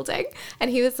striped building. And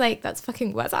he was like, that's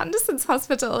fucking Wes Anderson's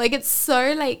hospital. Like it's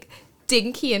so like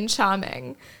dinky and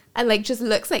charming and like just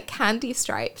looks like candy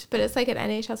striped, but it's like an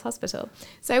NHS hospital.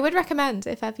 So I would recommend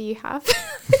if ever you have.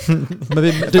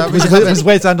 Maybe was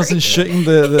Wes Anderson shooting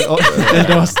the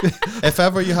endoscopy? If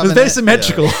ever you have, It was very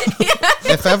symmetrical.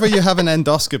 If ever you have an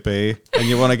endoscopy and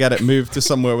you want to get it moved to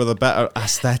somewhere with a better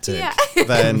aesthetic,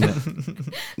 then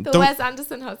The Wes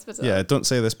Anderson Hospital. Yeah, don't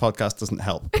say this podcast doesn't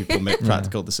help people make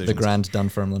practical decisions. The Grand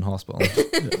Dunfermline Hospital.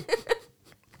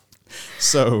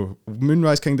 So,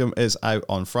 Moonrise Kingdom is out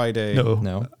on Friday.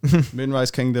 No. Moonrise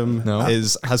Kingdom No.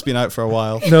 has been out for a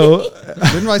while. No.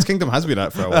 Moonrise Kingdom has been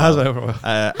out for a while. It has been out for a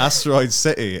while. Asteroid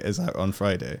City is out on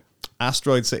Friday.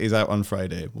 Asteroid City is out on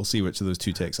Friday. We'll see which of those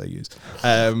two takes I use.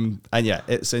 And yeah,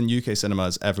 it's in UK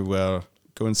cinemas everywhere.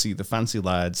 Go and see the fancy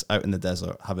lads out in the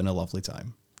desert having a lovely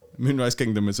time. Moonrise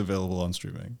Kingdom is available on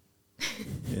streaming.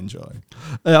 Enjoy.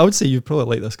 I would say you probably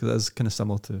like this because it is kind of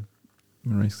similar to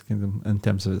Moonrise Kingdom in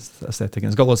terms of its aesthetic. And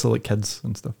it's got lots of like kids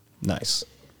and stuff. Nice.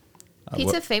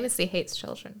 Peter famously hates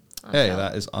children. Hey,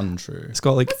 that is untrue. It's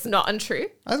got like It's not untrue.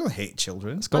 I don't hate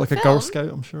children. it's got On like a film? Girl Scout,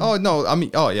 I'm sure. Oh no, I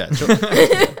mean, oh yeah.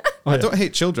 I don't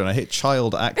hate children. I hate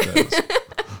child actors.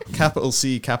 Capital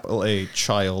C, capital A,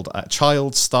 child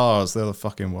stars. They're the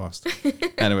fucking worst.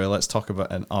 Anyway, let's talk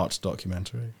about an art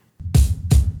documentary.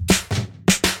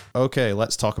 Okay,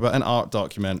 let's talk about an art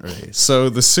documentary. So,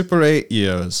 The Super 8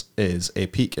 Years is a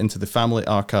peek into the family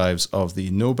archives of the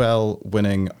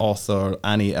Nobel-winning author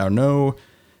Annie Ernaux.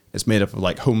 It's made up of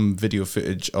like home video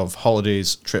footage of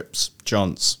holidays, trips,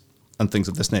 jaunts, and things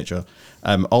of this nature.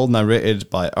 All narrated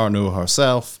by Ernaux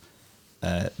herself.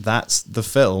 That's the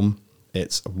film.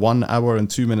 It's 1 hour and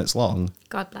 2 minutes long.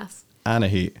 God bless.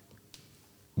 Anahit,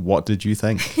 what did you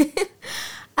think?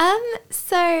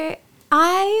 So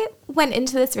I went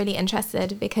into this really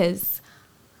interested because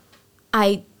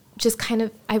I just kind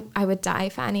of, I would die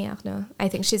for Annie Ernaux. I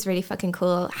think she's really fucking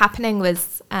cool. Happening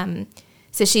was,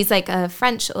 so she's like a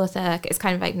French author, is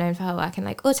kind of like known for her work in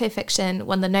like autofiction,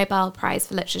 won the Nobel Prize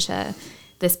for Literature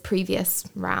this previous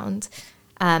round.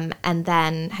 And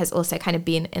then has also kind of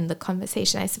been in the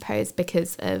conversation, I suppose,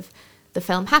 because of the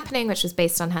film Happening, which was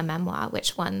based on her memoir,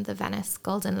 which won the Venice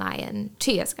Golden Lion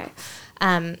 2 years ago.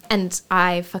 And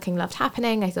I fucking loved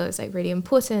Happening. I thought it was like really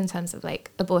important in terms of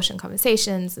like abortion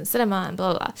conversations and cinema and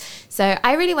blah, blah, blah. So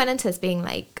I really went into this being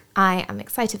like, I am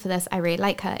excited for this. I really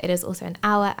like her. It is also 1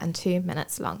 hour and 2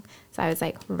 minutes long. So I was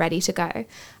like ready to go.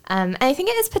 And I think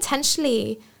it is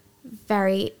potentially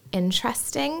very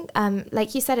interesting.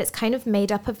 Like you said, it's kind of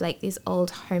made up of like these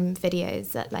old home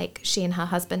videos that like she and her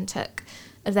husband took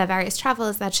of their various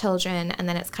travels, their children, and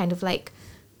then it's kind of like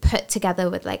put together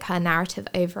with like her narrative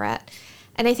over it.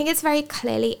 And I think it's very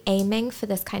clearly aiming for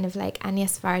this kind of like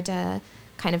Agnes Varda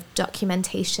kind of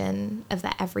documentation of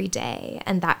their everyday,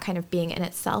 and that kind of being in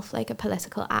itself like a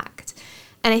political act.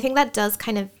 And I think that does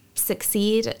kind of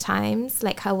succeed at times.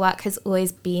 Like her work has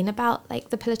always been about like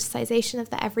the politicization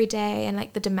of the everyday and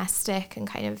like the domestic and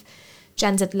kind of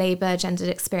gendered labor, gendered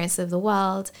experience of the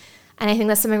world. And I think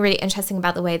there's something really interesting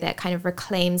about the way that it kind of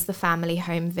reclaims the family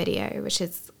home video, which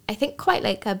is, I think, quite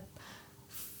like a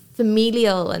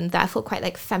familial and therefore quite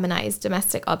like feminized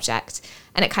domestic object.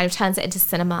 And it kind of turns it into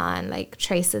cinema and like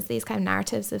traces these kind of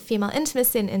narratives of female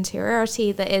intimacy and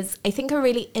interiority that is, I think, a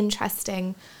really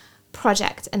interesting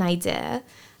project and idea.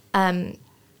 And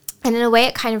in a way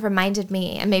it kind of reminded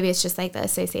me, and maybe it's just like the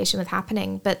association with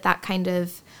Happening, but that kind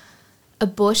of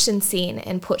abortion scene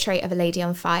in Portrait of a Lady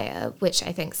on Fire, which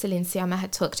I think Celine Sciamma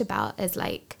had talked about as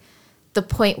like, the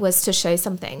point was to show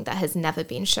something that has never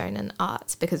been shown in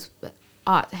art, because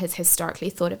art has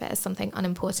historically thought of it as something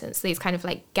unimportant. So these kind of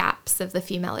like gaps of the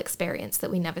female experience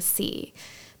that we never see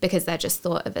because they're just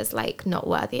thought of as like not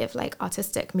worthy of like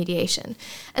artistic mediation.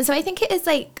 And so I think it is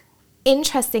like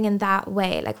interesting in that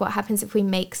way, like what happens if we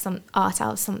make some art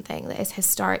out of something that is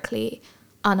historically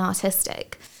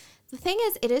unartistic. The thing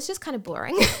is, it is just kind of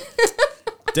boring.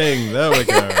 Ding, there we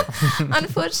go.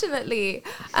 Unfortunately.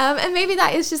 And maybe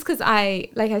that is just because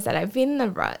like I said, I've been in a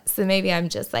rut, so maybe I'm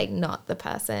just like not the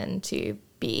person to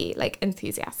be like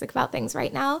enthusiastic about things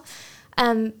right now.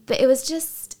 But it was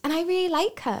just, and I really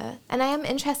like her and I am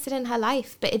interested in her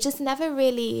life, but it just never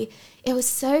really, it was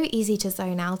so easy to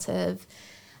zone out of.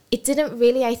 It didn't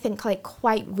really, I think, like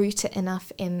quite root it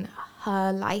enough in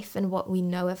her life and what we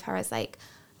know of her as like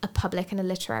a public and a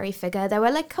literary figure. There were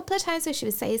like a couple of times where she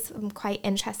would say some quite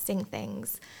interesting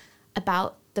things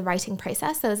about the writing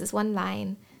process. There was this one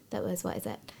line that was, what is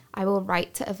it? I will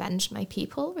write to avenge my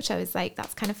people, which I was like,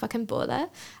 that's kind of fucking baller.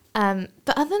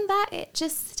 But other than that, it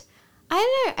just, I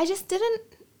don't know, I just didn't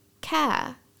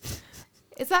care.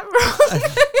 Is that wrong?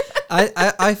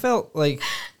 I felt like,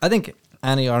 I think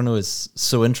Annie Arnaud is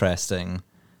so interesting,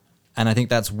 and I think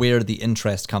that's where the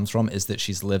interest comes from, is that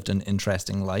she's lived an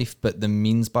interesting life, but the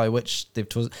means by which they've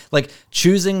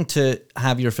choosing to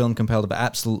have your film compelled about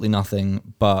absolutely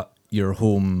nothing but your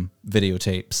home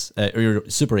videotapes or your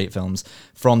Super 8 films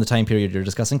from the time period you're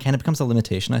discussing kind of becomes a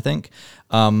limitation, I think.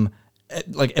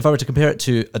 Like if I were to compare it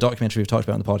to a documentary we've talked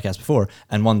about on the podcast before,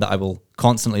 and one that I will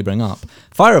constantly bring up,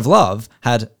 Fire of Love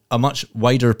had a much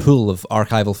wider pool of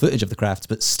archival footage of the crafts,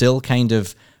 but still kind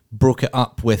of broke it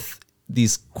up with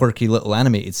these quirky little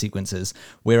animated sequences.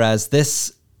 Whereas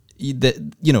this,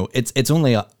 it's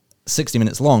only 60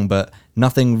 minutes long, but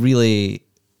nothing really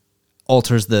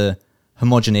alters the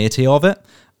homogeneity of it.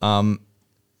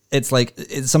 It's like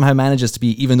it somehow manages to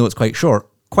be, even though it's quite short,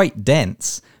 quite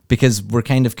dense, because we're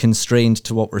kind of constrained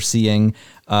to what we're seeing.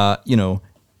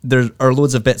 There are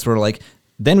loads of bits where like,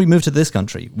 then we moved to this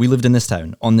country. We lived in this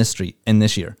town, on this street, in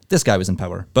this year. This guy was in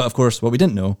power. But of course, what we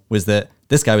didn't know was that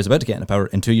this guy was about to get into power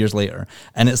in 2 years later.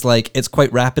 And it's like, it's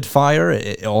quite rapid fire.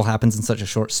 It all happens in such a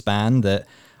short span that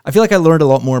I feel like I learned a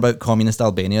lot more about communist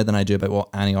Albania than I do about what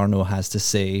Annie Arnaud has to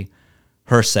say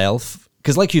herself.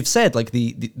 Because like you've said, like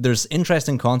there's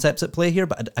interesting concepts at play here,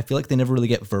 but I feel like they never really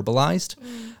get verbalized,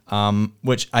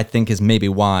 which I think is maybe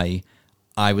why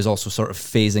I was also sort of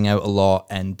phasing out a lot,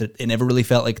 and it never really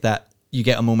felt like that. You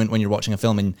get a moment when you're watching a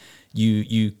film and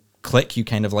you click, you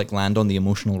kind of like land on the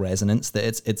emotional resonance that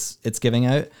it's giving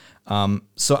out.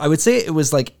 So I would say it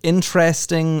was like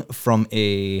interesting from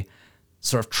a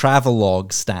sort of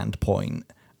travelogue standpoint,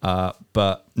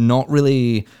 but not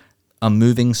really a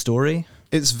moving story.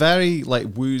 It's very like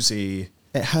woozy.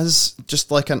 It has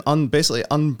just like an basically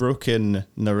unbroken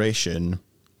narration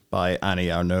by Annie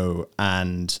Arnaud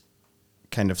and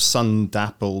kind of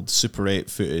sun-dappled Super 8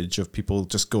 footage of people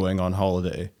just going on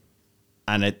holiday.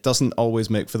 And it doesn't always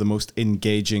make for the most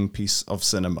engaging piece of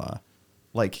cinema.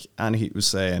 Like Annie was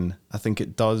saying, I think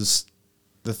it does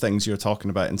the things you're talking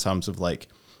about in terms of like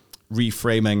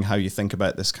reframing how you think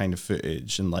about this kind of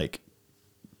footage and like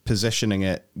positioning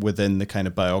it within the kind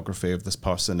of biography of this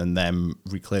person and them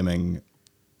reclaiming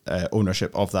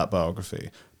ownership of that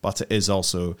biography. But it is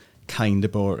also kind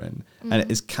of boring, and it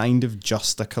is kind of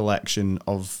just a collection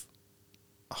of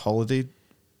holiday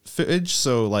footage.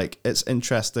 So like it's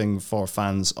interesting for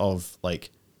fans of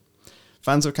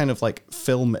kind of like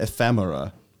film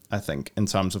ephemera, I think, in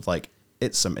terms of like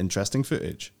it's some interesting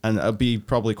footage, and it'll be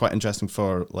probably quite interesting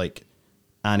for like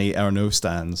Annie Arnaud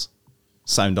stans.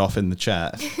 Sound off in the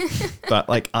chat. But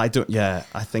like I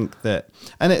think that,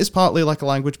 and it is partly like a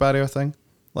language barrier thing.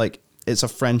 Like it's a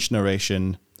French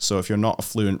narration, so if you're not a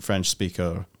fluent French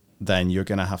speaker, then you're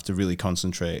going to have to really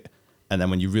concentrate. And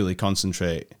then when you really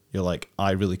concentrate, you're like,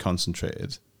 I really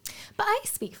concentrated. But I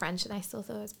speak French and I still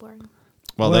thought it was boring.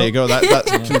 Well, there you go.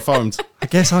 That's confirmed. I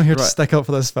guess I'm here to stick up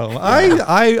for this film.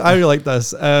 I really like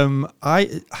this.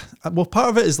 Well, part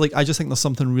of it is like, I just think there's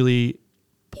something really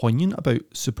poignant about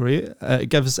Super 8. It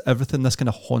gives everything this kind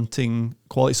of haunting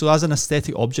quality. So as an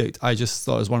aesthetic object, I just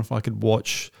thought it was wonderful. I could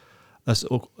watch this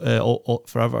all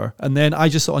forever. And then I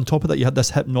just thought on top of that, you had this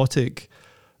hypnotic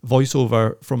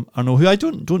voiceover from Arnaud, who I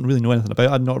don't really know anything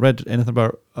about. I'd not read anything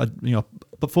about,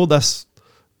 before this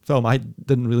film, I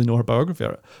didn't really know her biography.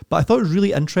 But I thought it was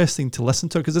really interesting to listen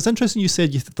to her, because it's interesting you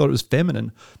said you thought it was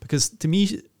feminine, because to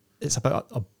me, it's about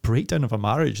a breakdown of a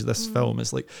marriage, this film.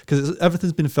 It's like, because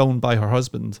everything's been filmed by her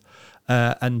husband,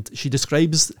 and she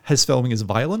describes his filming as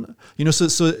violent.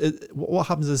 What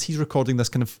happens is he's recording this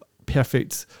kind of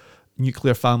perfect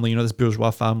nuclear family, this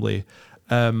bourgeois family.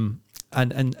 But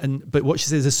what she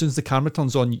says, as soon as the camera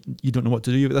turns on, you don't know what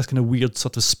to do. You have this kind of weird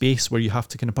sort of space where you have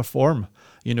to kind of perform,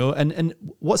 And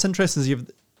what's interesting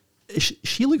is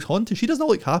she looks haunted. She does not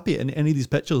look happy in any of these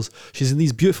pictures. She's in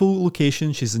these beautiful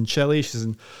locations. She's in Chile. She's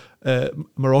in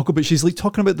Morocco. But she's like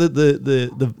talking about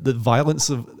the violence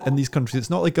in these countries. It's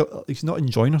not like she's not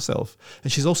enjoying herself.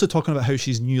 And she's also talking about how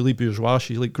she's newly bourgeois.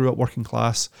 She like grew up working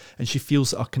class, and she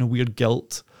feels a kind of weird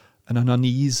guilt and an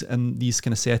unease in these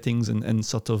kind of settings, and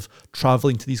sort of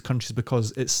traveling to these countries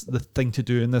because it's the thing to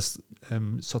do in this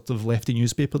sort of lefty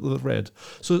newspaper that they've read.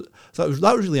 So that was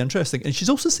really interesting. And she's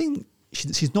also saying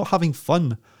she's not having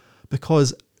fun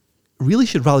because really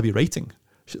she'd rather be writing.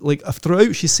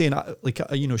 Throughout, she's saying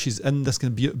she's in this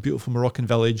kind of beautiful Moroccan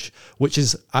village, which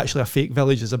is actually a fake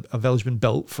village. It's a village been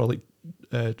built for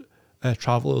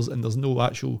travelers, and there's no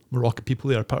actual Moroccan people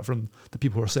there apart from the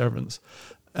people who are servants.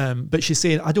 But she's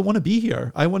saying, I don't want to be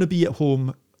here. I want to be at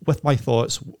home with my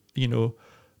thoughts.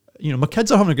 My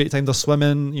kids are having a great time. They're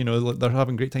swimming. They're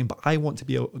having a great time. But I want to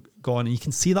be gone, and you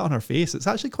can see that on her face. It's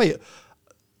actually quite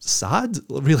sad,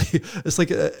 really. It's like,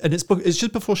 and it's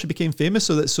just before she became famous,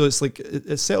 so it's like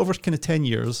it's set over kind of 10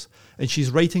 years, and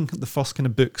she's writing the first kind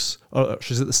of books, or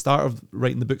she's at the start of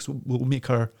writing the books will make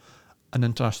her an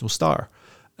international star.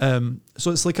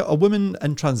 So it's like a woman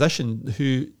in transition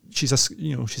who she's a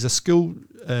school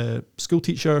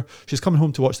teacher. She's coming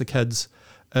home to watch the kids,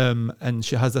 and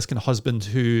she has this kind of husband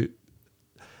who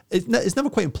it's never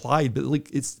quite implied, but like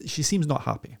she seems not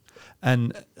happy.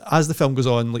 And as the film goes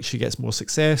on, like she gets more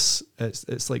success.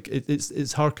 It's like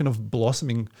it's her kind of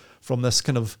blossoming from this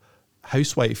kind of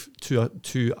housewife to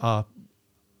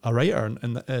a writer,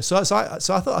 and so I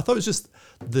thought it was just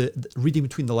the reading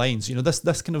between the lines.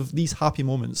 This kind of these happy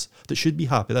moments that should be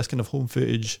happy. This kind of home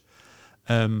footage.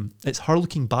 It's her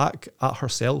looking back at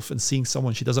herself and seeing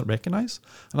someone she doesn't recognize,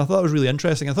 and I thought it was really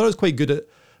interesting. I thought it was quite good at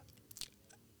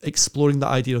exploring the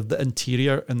idea of the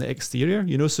interior and the exterior.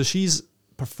 So she's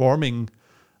performing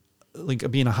like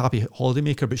being a happy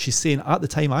holidaymaker, but she's saying at the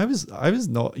time I was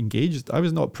not engaged, I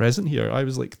was not present here, I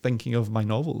was like thinking of my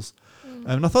novels.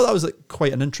 And I thought that was like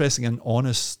quite an interesting and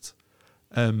honest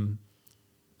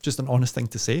just an honest thing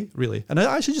to say, really. And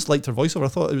I actually just liked her voiceover. I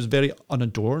thought it was very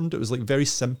unadorned, it was like very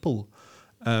simple,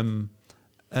 and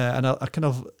I kind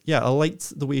of I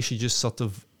liked the way she just sort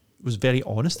of was very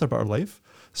honest about her life.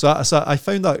 So I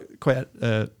found that quite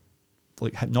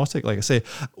like hypnotic, like I say.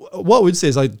 What I would say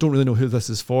is I don't really know who this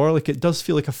is for. Like, it does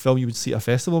feel like a film you would see at a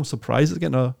festival. I'm surprised it's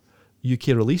getting a UK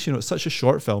release. It's such a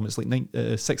short film. It's like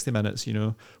 60 minutes.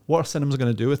 What are cinemas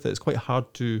going to do with it? It's quite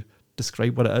hard to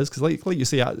describe what it is, because like you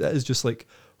say, it is just like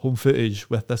home footage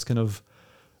with this kind of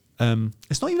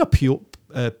it's not even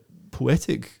a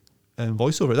poetic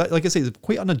voiceover. Like I say, it's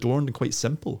quite unadorned and quite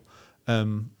simple.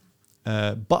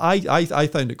 But I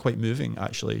found it quite moving,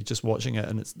 actually, just watching it,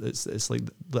 and it's like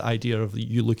the idea of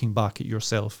you looking back at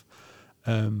yourself,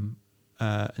 and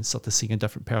sort of seeing a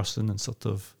different person, and sort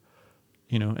of,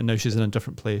 and now she's in a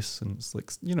different place, and it's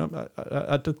like,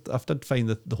 I did find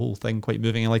the whole thing quite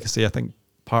moving, and like I say, I think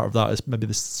part of that is maybe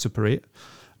the Super 8,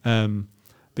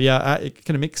 but yeah, it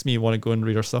kind of makes me want to go and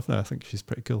read her stuff now. I think she's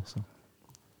pretty cool. So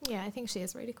yeah, I think she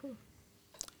is really cool.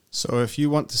 So if you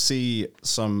want to see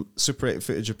some Super 8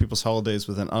 footage of people's holidays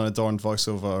with an unadorned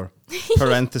voiceover,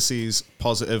 parentheses,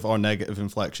 positive or negative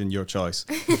inflection, your choice,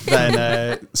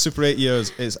 then Super 8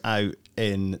 Years is out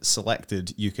in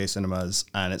selected UK cinemas,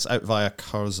 and it's out via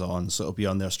Curzon, so it'll be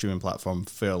on their streaming platform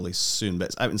fairly soon, but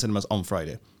it's out in cinemas on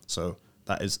Friday. So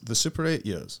that is the Super 8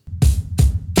 Years.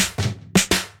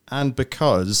 And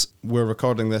because we're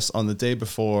recording this on the day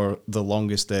before The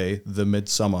Longest Day, The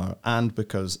Midsummer, and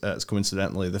because it's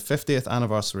coincidentally the 50th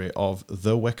anniversary of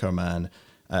The Wicker Man,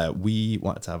 we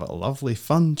wanted to have a lovely,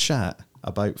 fun chat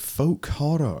about folk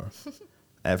horror.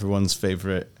 Everyone's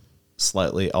favourite,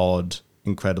 slightly odd,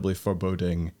 incredibly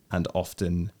foreboding, and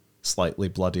often slightly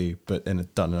bloody, but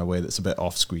done in a way that's a bit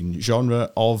off-screen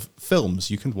genre of films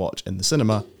you can watch in the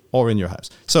cinema or in your house.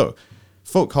 So,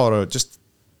 folk horror, just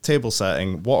table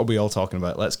setting, what are we all talking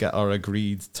about? Let's get our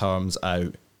agreed terms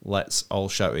out. Let's all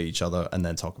shout at each other and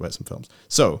then talk about some films.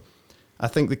 So, I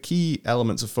think the key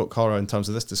elements of folk horror in terms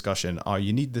of this discussion are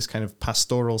you need this kind of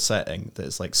pastoral setting that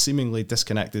is like seemingly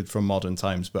disconnected from modern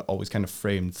times, but always kind of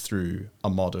framed through a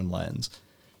modern lens.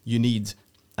 You need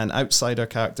an outsider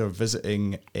character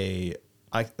visiting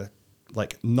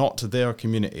not their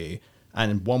community,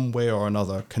 and in one way or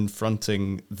another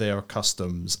confronting their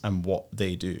customs and what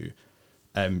they do.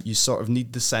 You sort of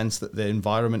need the sense that the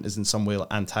environment is in some way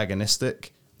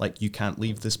antagonistic, like you can't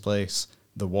leave this place,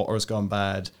 the water's gone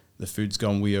bad, the food's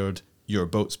gone weird, your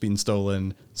boat's been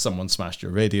stolen, someone smashed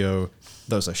your radio,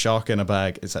 there's a shark in a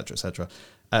bag, etc., etc.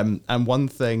 And one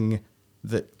thing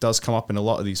that does come up in a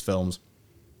lot of these films,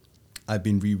 I've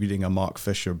been rereading a Mark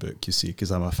Fisher book, you see,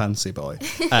 because I'm a fancy boy.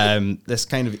 This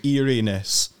kind of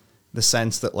eeriness, the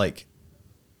sense that like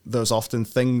there's often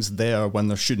things there when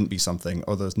there shouldn't be something,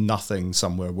 or there's nothing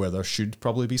somewhere where there should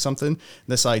probably be something.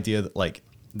 This idea that like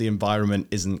the environment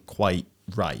isn't quite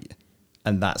right,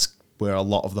 and that's where a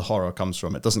lot of the horror comes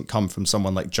from. It doesn't come from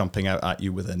someone like jumping out at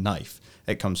you with a knife.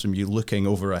 It comes from you looking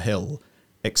over a hill,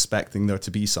 expecting there to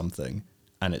be something,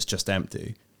 and it's just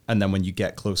empty. And then when you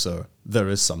get closer, there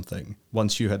is something.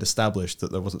 Once you had established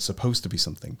that there wasn't supposed to be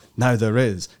something, now there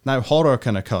is. Now horror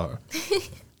can occur.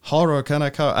 Horror can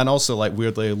occur. And also, like,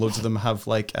 weirdly, loads of them have,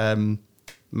 like, mad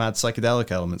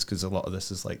psychedelic elements, because a lot of this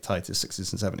is, like, tied to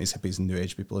 60s and 70s hippies and new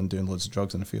age people and doing loads of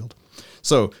drugs in a field.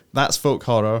 So that's folk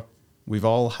horror. We've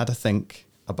all had a think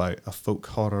about a folk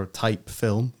horror type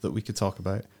film that we could talk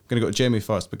about. I'm going to go to Jamie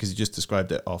first, because he just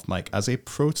described it off mic as a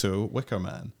proto-Wicker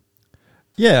Man.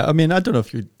 Yeah, I mean, I don't know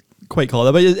if you'd quite call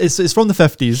it that, but it's from the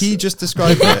 50s. He just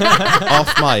described it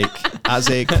off mic as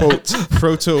a, quote,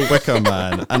 proto-Wicker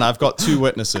Man, and I've got two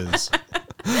witnesses.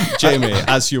 Jamie,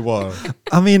 as you were.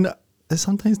 I mean, it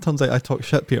sometimes turns out I talk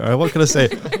shit, Peter. What can I say?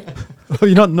 Have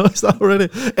you not noticed that already?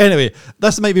 Anyway,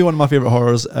 this might be one of my favourite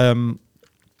horrors.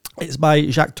 It's by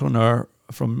Jacques Tourneur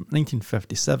from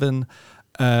 1957,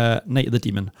 Night of the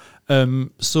Demon.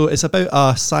 So it's about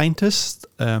a scientist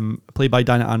played by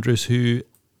Dana Andrews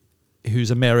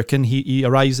who's American. He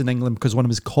arrives in England because one of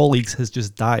his colleagues has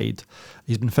just died.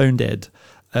 He's been found dead.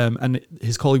 And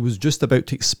his colleague was just about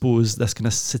to expose this kind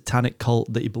of satanic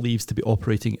cult that he believes to be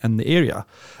operating in the area.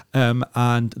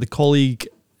 And the colleague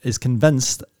is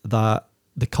convinced that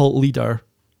the cult leader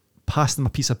passed him a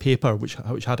piece of paper which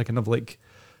had a kind of like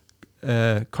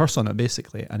curse on it,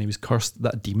 basically. And he was cursed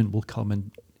that a demon will come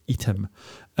and eat him.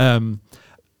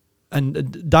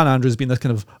 And Dan Andrews, being this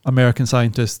kind of American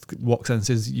scientist, walks in and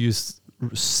says, "Use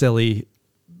silly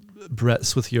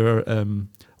Brits with your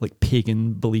like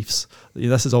pagan beliefs.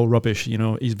 This is all rubbish." You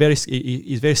know, he's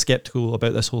very skeptical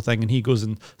about this whole thing, and he goes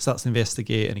and starts to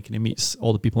investigate, and he kind of meets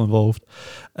all the people involved.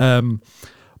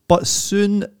 But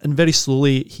soon and very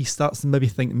slowly, he starts to maybe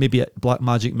think maybe black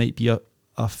magic might be a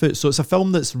foot. So it's a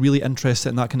film that's really interested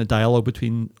in that kind of dialogue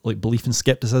between like belief and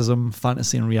skepticism,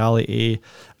 fantasy and reality,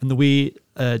 and the way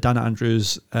Dana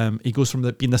Andrews he goes from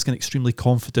being this kind of extremely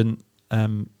confident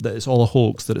that it's all a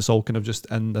hoax, that it's all kind of just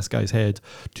in this guy's head,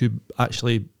 to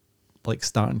actually like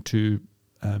starting to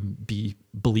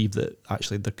believe that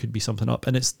actually there could be something up.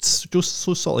 And it's just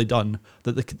so subtly done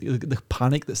that the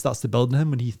panic that starts to build in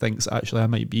him when he thinks actually I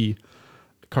might be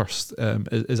cursed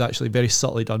is actually very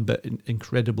subtly done, but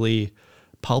incredibly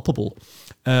palpable.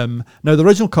 Now, the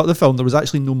original cut of the film, there was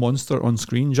actually no monster on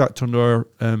screen. Jacques Tourneur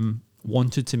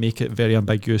wanted to make it very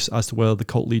ambiguous as to whether the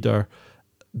cult leader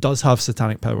does have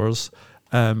satanic powers,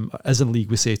 is in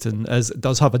league with Satan,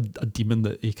 does have a demon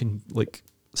that he can like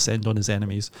send on his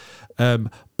enemies.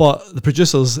 But the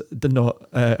producers did not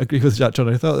agree with Jacques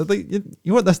Tourneur. They thought, like, you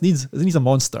know what this needs? It needs a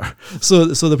monster. So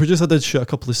the producer did shoot a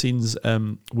couple of scenes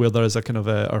where there is a kind of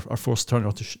or forced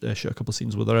Turner to shoot a couple of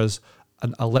scenes where there is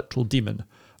a literal demon.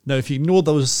 Now, if you ignore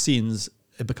those scenes,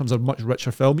 it becomes a much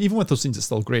richer film. Even with those scenes, it's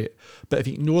still great. But if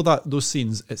you ignore those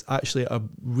scenes, it's actually a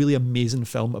really amazing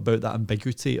film about that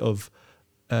ambiguity of,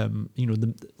 does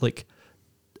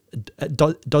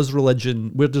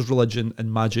religion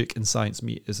and magic and science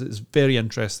meet? It's very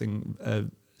interesting.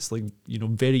 It's like,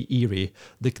 very eerie.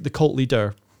 The cult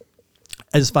leader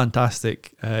is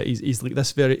fantastic. He's like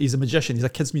this he's a magician. He's a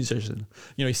kid's musician.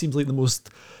 He seems like the most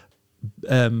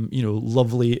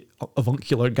lovely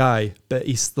avuncular guy, but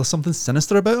there's something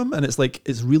sinister about him, and it's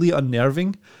really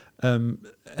unnerving. And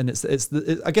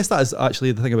I guess that is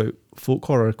actually the thing about folk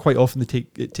horror. Quite often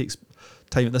it takes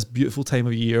time at this beautiful time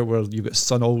of year where you've got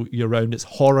sun all year round. It's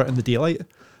horror in the daylight.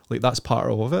 Like, that's part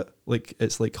of it. Like,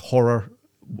 it's like horror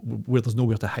where there's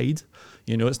nowhere to hide.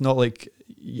 It's not like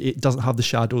it doesn't have the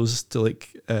shadows to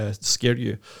like scare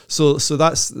you. So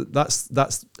that's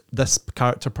this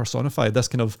character personified, this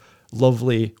kind of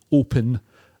lovely, open,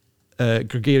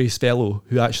 gregarious fellow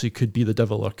who actually could be the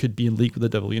devil or could be in league with the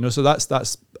devil. So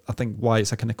that's I think why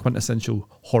it's a kind of quintessential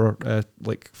horror,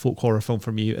 like folk horror film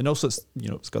for me. And also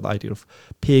it's got the idea of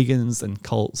pagans and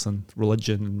cults and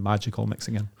religion and magic all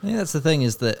mixing in. I think that's the thing,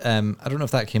 is that I don't know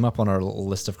if that came up on our little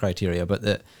list of criteria, but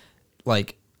that,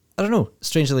 like, I don't know,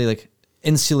 strangely, like,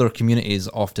 insular communities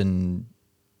often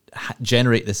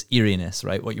generate this eeriness,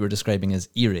 right? What you were describing as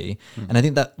eerie. And I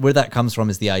think that where that comes from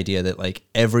is the idea that like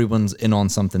everyone's in on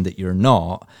something that you're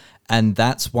not. And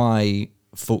that's why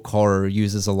folk horror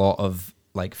uses a lot of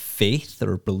like faith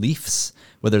or beliefs,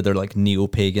 whether they're like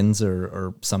neo-pagans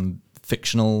or some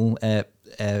fictional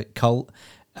cult.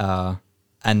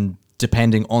 And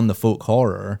depending on the folk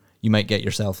horror, you might get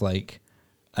yourself like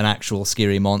an actual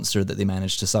scary monster that they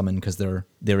manage to summon because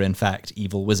they're in fact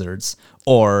evil wizards,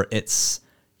 or it's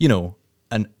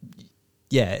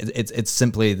it's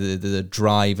simply the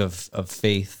drive of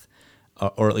faith,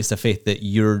 or at least a faith that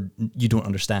you don't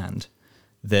understand,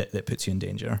 that puts you in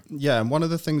danger. Yeah, and one of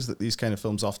the things that these kind of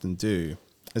films often do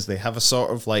is they have a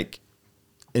sort of like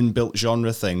inbuilt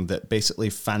genre thing that basically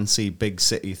fancy big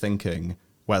city thinking,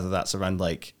 whether that's around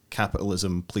like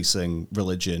capitalism, policing,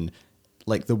 religion,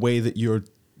 like the way that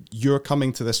you're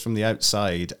coming to this from the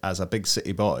outside as a big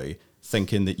city boy,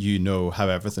 thinking that you know how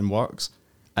everything works.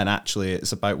 And actually,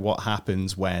 it's about what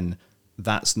happens when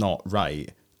that's not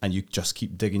right, and you just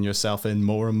keep digging yourself in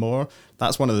more and more.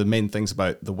 That's one of the main things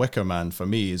about The Wicker Man for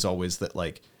me, is always that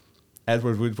like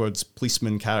Edward Woodward's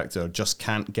policeman character just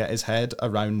can't get his head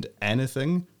around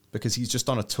anything because he's just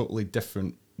on a totally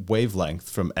different wavelength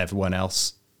from everyone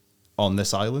else on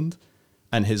this island.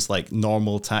 And his like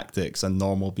normal tactics and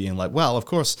normal being like, well, of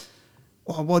course,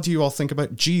 well, what do you all think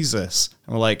about Jesus?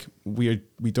 And we're like, we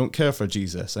don't care for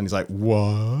Jesus. And he's like,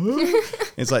 what?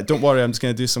 It's like, don't worry, I'm just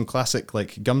going to do some classic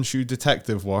like gumshoe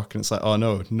detective work. And it's like, oh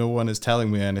no one is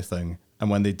telling me anything. And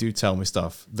when they do tell me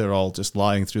stuff, they're all just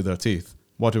lying through their teeth.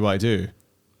 What do I do?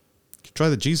 Try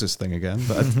the Jesus thing again,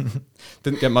 but I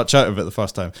didn't get much out of it the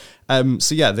first time.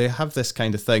 So yeah, they have this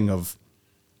kind of thing of,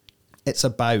 it's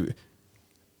about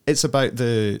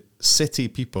the city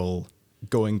people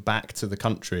going back to the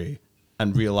country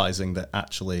and realizing that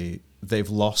actually they've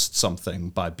lost something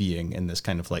by being in this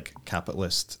kind of like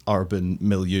capitalist urban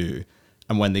milieu.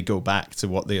 And when they go back to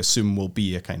what they assume will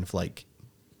be a kind of like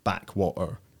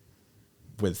backwater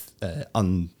with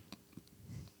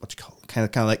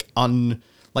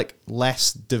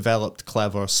less developed,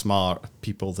 clever, smart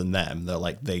people than them, they're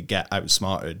like, they get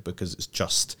outsmarted because it's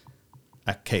just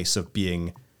a case of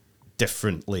being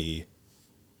differently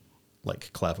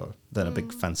like clever than a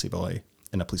big fancy boy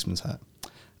in a policeman's hat.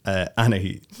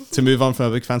 Annie, to move on from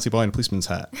a big fancy boy in a policeman's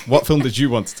hat, what film did you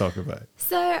want to talk about?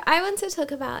 So I want to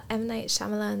talk about M. Night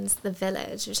Shyamalan's The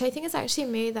Village, which I think is actually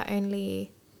maybe the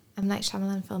only M. Night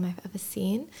Shyamalan film I've ever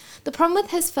seen. The problem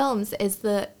with his films is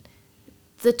that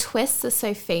the twists are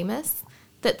so famous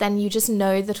that then you just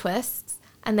know the twists,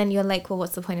 and then you're like, well,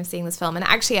 what's the point of seeing this film? And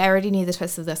actually, I already knew the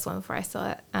twist of this one before I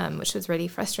saw it, which was really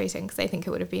frustrating because I think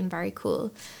it would have been very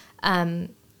cool.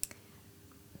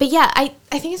 But yeah, I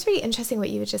think it's really interesting what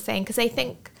you were just saying, because I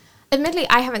think, admittedly,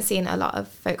 I haven't seen a lot of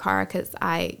folk horror because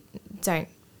I don't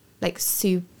like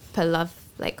super love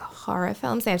like horror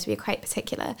films. They have to be quite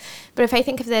particular. But if I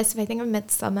think of this, if I think of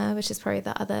Midsummer, which is probably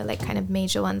the other like kind of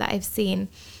major one that I've seen,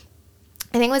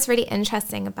 I think what's really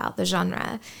interesting about the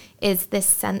genre is this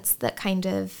sense that kind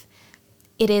of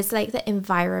it is like the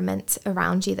environment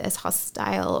around you that is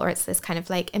hostile, or it's this kind of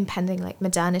like impending like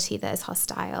modernity that is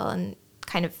hostile. And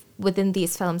kind of within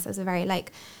these films, there's a very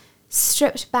like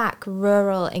stripped back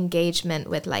rural engagement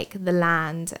with like the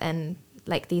land, and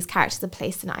like these characters are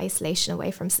placed in isolation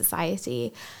away from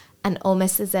society, and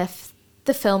almost as if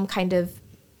the film kind of,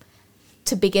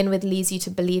 to begin with, leads you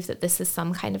to believe that this is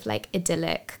some kind of like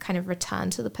idyllic kind of return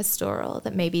to the pastoral,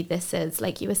 that maybe this is,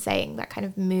 like you were saying, that kind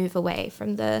of move away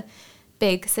from the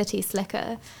big city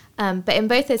slicker. But in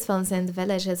both those films and in The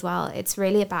Village as well, it's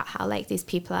really about how like these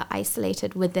people are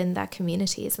isolated within their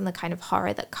communities, and the kind of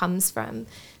horror that comes from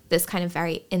this kind of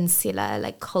very insular,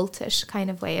 like cultish kind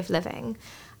of way of living.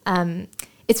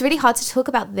 It's really hard to talk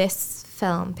about this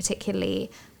film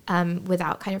particularly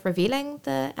without kind of revealing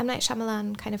the M. Night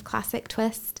Shyamalan kind of classic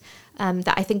twist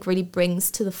that I think really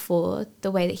brings to the fore the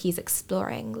way that he's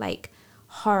exploring like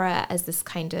horror as this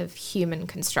kind of human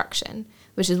construction,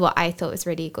 which is what I thought was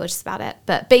really gorgeous about it.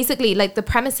 But basically, like, the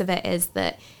premise of it is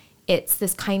that it's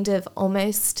this kind of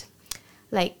almost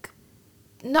like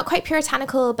not quite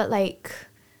puritanical, but like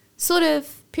sort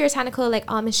of puritanical, like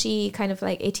Amishy kind of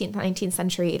like 18th, 19th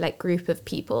century like group of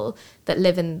people that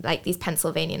live in like these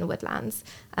Pennsylvanian woodlands.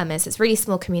 It's this really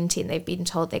small community, and they've been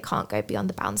told they can't go beyond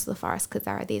the bounds of the forest because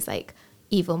there are these like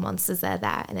evil monsters that are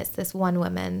there. And it's this one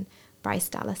woman, Bryce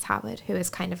Dallas Howard, who is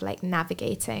kind of like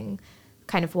navigating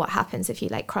kind of what happens if you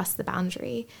like cross the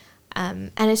boundary.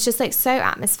 And it's just like so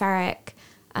atmospheric,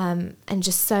 and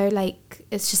just so like,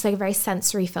 it's just like a very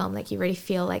sensory film. Like you really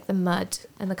feel like the mud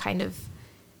and the kind of,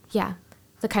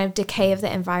 the kind of decay of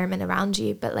the environment around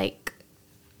you. But like,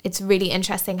 it's really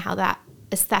interesting how that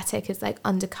aesthetic is like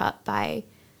undercut by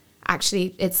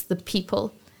actually it's the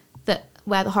people that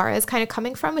where the horror is kind of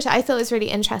coming from, which I thought was really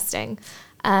interesting.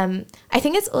 I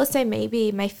think it's also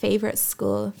maybe my favorite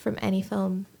score from any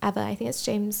film ever. I think it's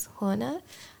James Horner,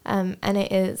 and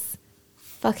it is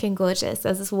fucking gorgeous.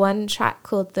 There's this one track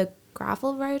called The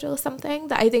Gravel Road or something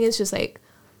that I think is just like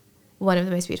one of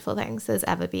the most beautiful things that's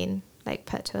ever been like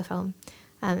put to a film.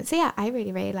 So yeah, I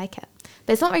really, really like it.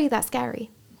 But it's not really that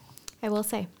scary, I will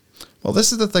say. Well,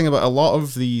 this is the thing about a lot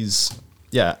of these,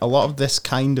 a lot of this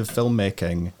kind of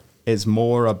filmmaking is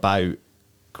more about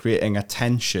creating a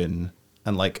tension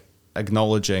and like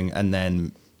acknowledging and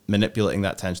then manipulating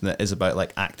that tension that is about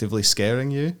like actively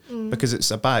scaring you, because it's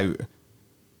about,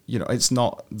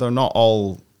 they're not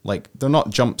all like, they're not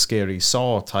jump scary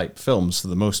Saw type films for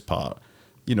the most part.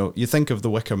 You think of The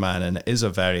Wicker Man and it is a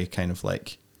very kind of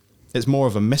like, it's more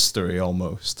of a mystery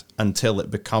almost until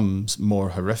it becomes more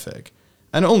horrific.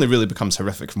 And it only really becomes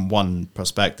horrific from one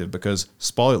perspective because,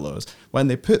 spoilers, when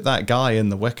they put that guy in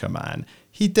The Wicker Man,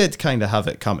 he did kind of have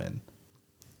it coming.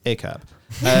 ACAB.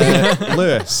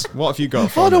 Lewis, what have you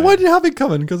got for me? Why did you have it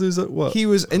coming? Because it was what? He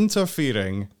was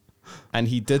interfering and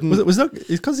he didn't. Was it it's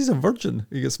because he's a virgin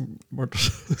he gets murdered?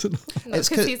 Is it not? No, It's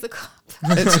because 'ca- he's a cop.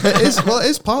 It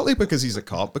is partly because he's a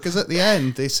cop, because at the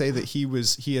end they say that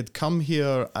he had come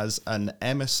here as an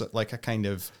emissary, like a kind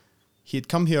of, he had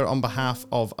come here on behalf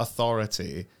of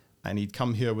authority, and he'd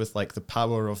come here with like the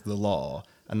power of the law,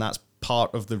 and that's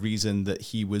part of the reason that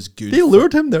he was good. They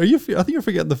lured him there. I think you're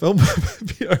forgetting the film.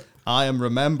 Peter. I am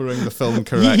remembering the film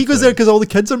correctly. He goes there because all the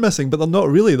kids are missing, but they're not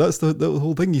really. That's the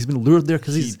whole thing. He's been lured there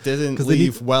because he he's didn't 'cause they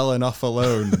leave well enough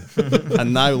alone,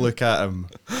 and now look at him.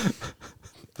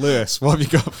 Lewis, what have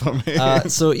you got for me?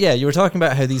 So yeah, you were talking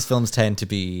about how these films tend to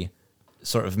be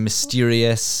sort of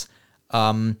mysterious.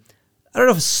 I don't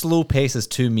know if slow pace is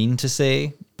too mean to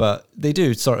say, but they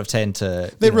do sort of tend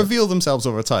to. They reveal themselves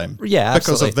over time. Yeah,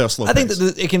 because absolutely. of their slow I think pace.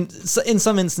 that it can. In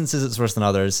some instances, it's worse than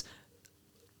others.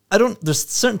 There's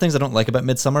certain things I don't like about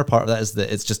Midsummer. Part of that is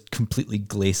that it's just completely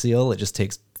glacial. It just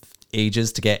takes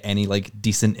ages to get any like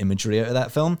decent imagery out of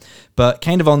that film. But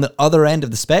kind of on the other end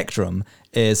of the spectrum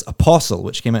is Apostle,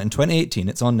 which came out in 2018.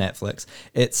 It's on Netflix.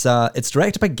 It's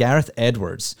directed by Gareth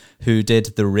Edwards, who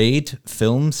did the Raid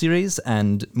film series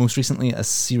and most recently a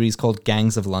series called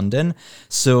Gangs of London.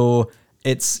 So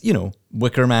it's,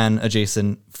 Wicker Man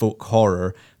adjacent folk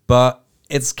horror, but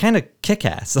it's kind of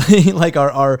kick-ass. Like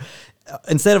our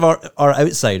instead of our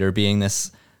outsider being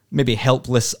this maybe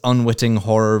helpless, unwitting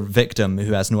horror victim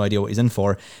who has no idea what he's in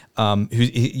for,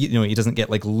 he doesn't get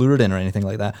like lured in or anything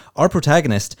like that. Our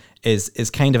protagonist is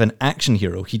kind of an action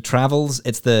hero. He travels,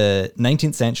 it's the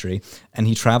 19th century, and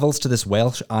he travels to this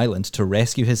Welsh island to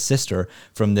rescue his sister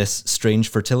from this strange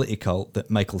fertility cult that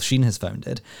Michael Sheen has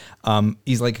founded.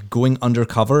 He's like going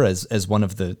undercover as one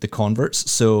of the converts.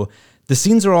 So the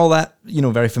scenes are all that,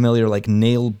 very familiar, like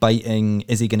nail biting.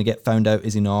 Is he going to get found out?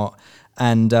 Is he not?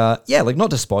 And like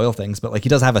not to spoil things, but like he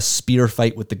does have a spear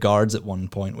fight with the guards at one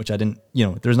point, which I didn't,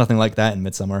 there's nothing like that in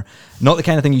Midsummer. Not the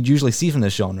kind of thing you'd usually see from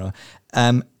this genre.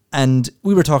 And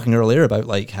we were talking earlier about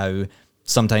like how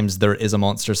sometimes there is a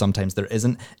monster, sometimes there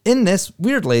isn't. In this,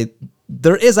 weirdly,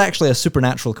 there is actually a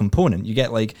supernatural component. You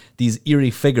get like these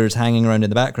eerie figures hanging around in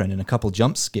the background and a couple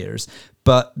jump scares,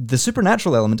 but the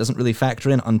supernatural element doesn't really factor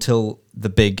in until the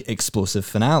big explosive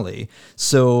finale.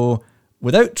 So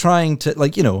without trying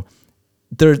to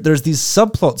there's these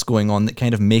subplots going on that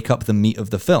kind of make up the meat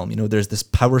of the film. There's this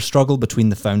power struggle between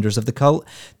the founders of the cult.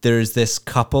 There's this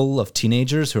couple of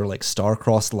teenagers who are like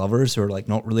star-crossed lovers who are like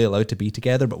not really allowed to be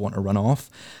together but want to run off.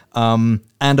 And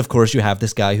of course you have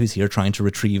this guy who's here trying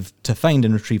to find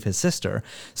and retrieve his sister.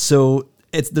 So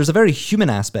there's a very human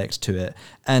aspect to it.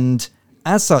 And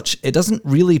as such, it doesn't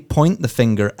really point the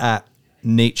finger at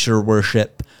nature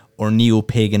worship or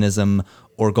neo-paganism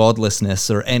or godlessness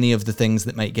or any of the things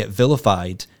that might get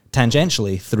vilified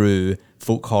tangentially through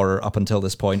folk horror up until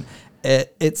this point.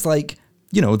 It's like,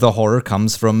 the horror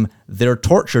comes from their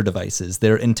torture devices,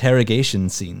 their interrogation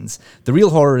scenes. The real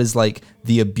horror is like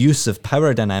the abuse of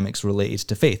power dynamics related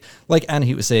to faith. Like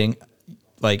Anahit was saying,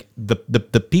 like the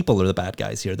people are the bad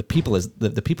guys here. The people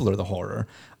are the horror.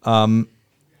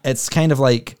 It's kind of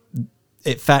like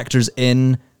it factors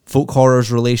in folk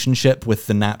horror's relationship with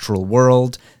the natural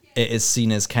world. It is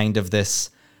seen as kind of this,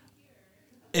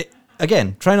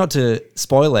 again, try not to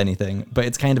spoil anything, but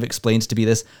it's kind of explained to be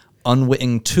this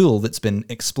unwitting tool that's been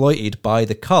exploited by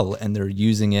the cult, and they're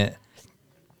using it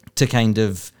to kind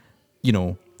of,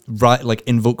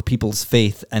 invoke people's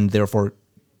faith and therefore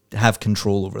have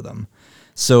control over them.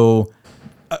 So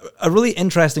a really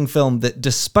interesting film that,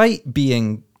 despite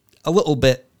being a little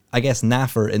bit, I guess,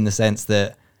 naff in the sense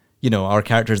that, our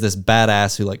character is this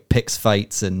badass who like picks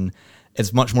fights and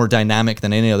it's much more dynamic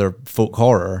than any other folk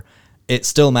horror, it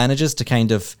still manages to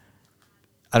kind of,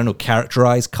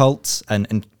 characterize cults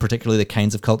and particularly the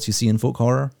kinds of cults you see in folk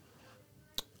horror.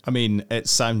 I mean, it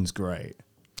sounds great.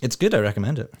 It's good. I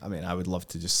recommend it. I mean, I would love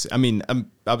to just... I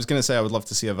was going to say I would love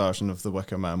to see a version of The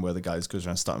Wicker Man where the guy goes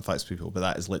around starting fights with people, but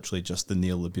that is literally just the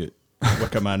Neil LaBute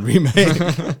Wicker Man remake.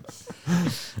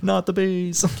 Not the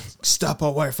bees. Step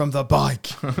away from the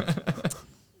bike.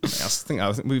 I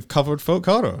think we've covered folk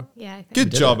horror. Yeah, I think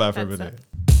Good job, That's everybody. it.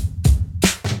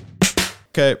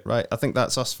 Okay, right. I think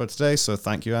that's us for today. So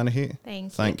thank you,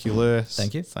 Anahit. Thank you. you, Lewis.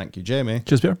 Thank you. Thank you, Jamie.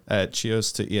 Cheers, Peter.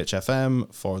 Cheers to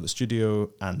EHFM for the studio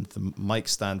and the mic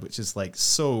stand, which is like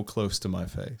so close to my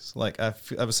face. Like I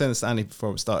was saying this to Annie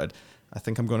before we started. I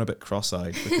think I'm going a bit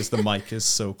cross-eyed because the mic is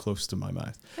so close to my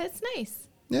mouth. But it's nice.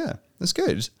 Yeah, that's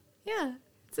good. Yeah,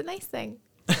 it's a nice thing.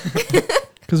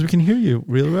 Because we can hear you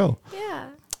really well. Yeah.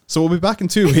 So we'll be back in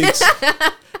 2 weeks.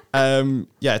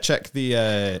 Check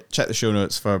the show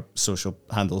notes for social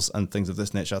handles and things of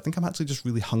this nature. I think I'm actually just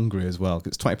really hungry as well,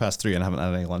 because it's 3:20 and I haven't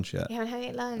had any lunch yet. You haven't had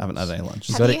any lunch? I haven't had any lunch.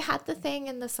 Have you had the thing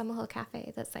in the Summerhill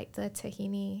Cafe that's like the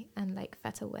tahini and like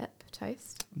feta whip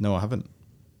toast? No, I haven't.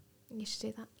 You should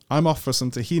do that. I'm off for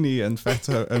some tahini and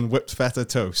feta and whipped feta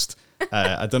toast.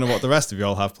 I don't know what the rest of you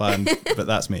all have planned, but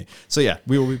that's me. So yeah,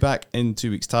 we will be back in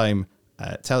 2 weeks' time.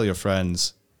 Tell your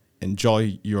friends.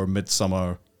 Enjoy your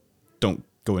midsummer. Don't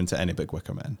go into any big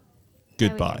wicker men.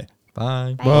 Goodbye.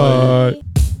 Bye. Bye.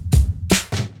 Bye.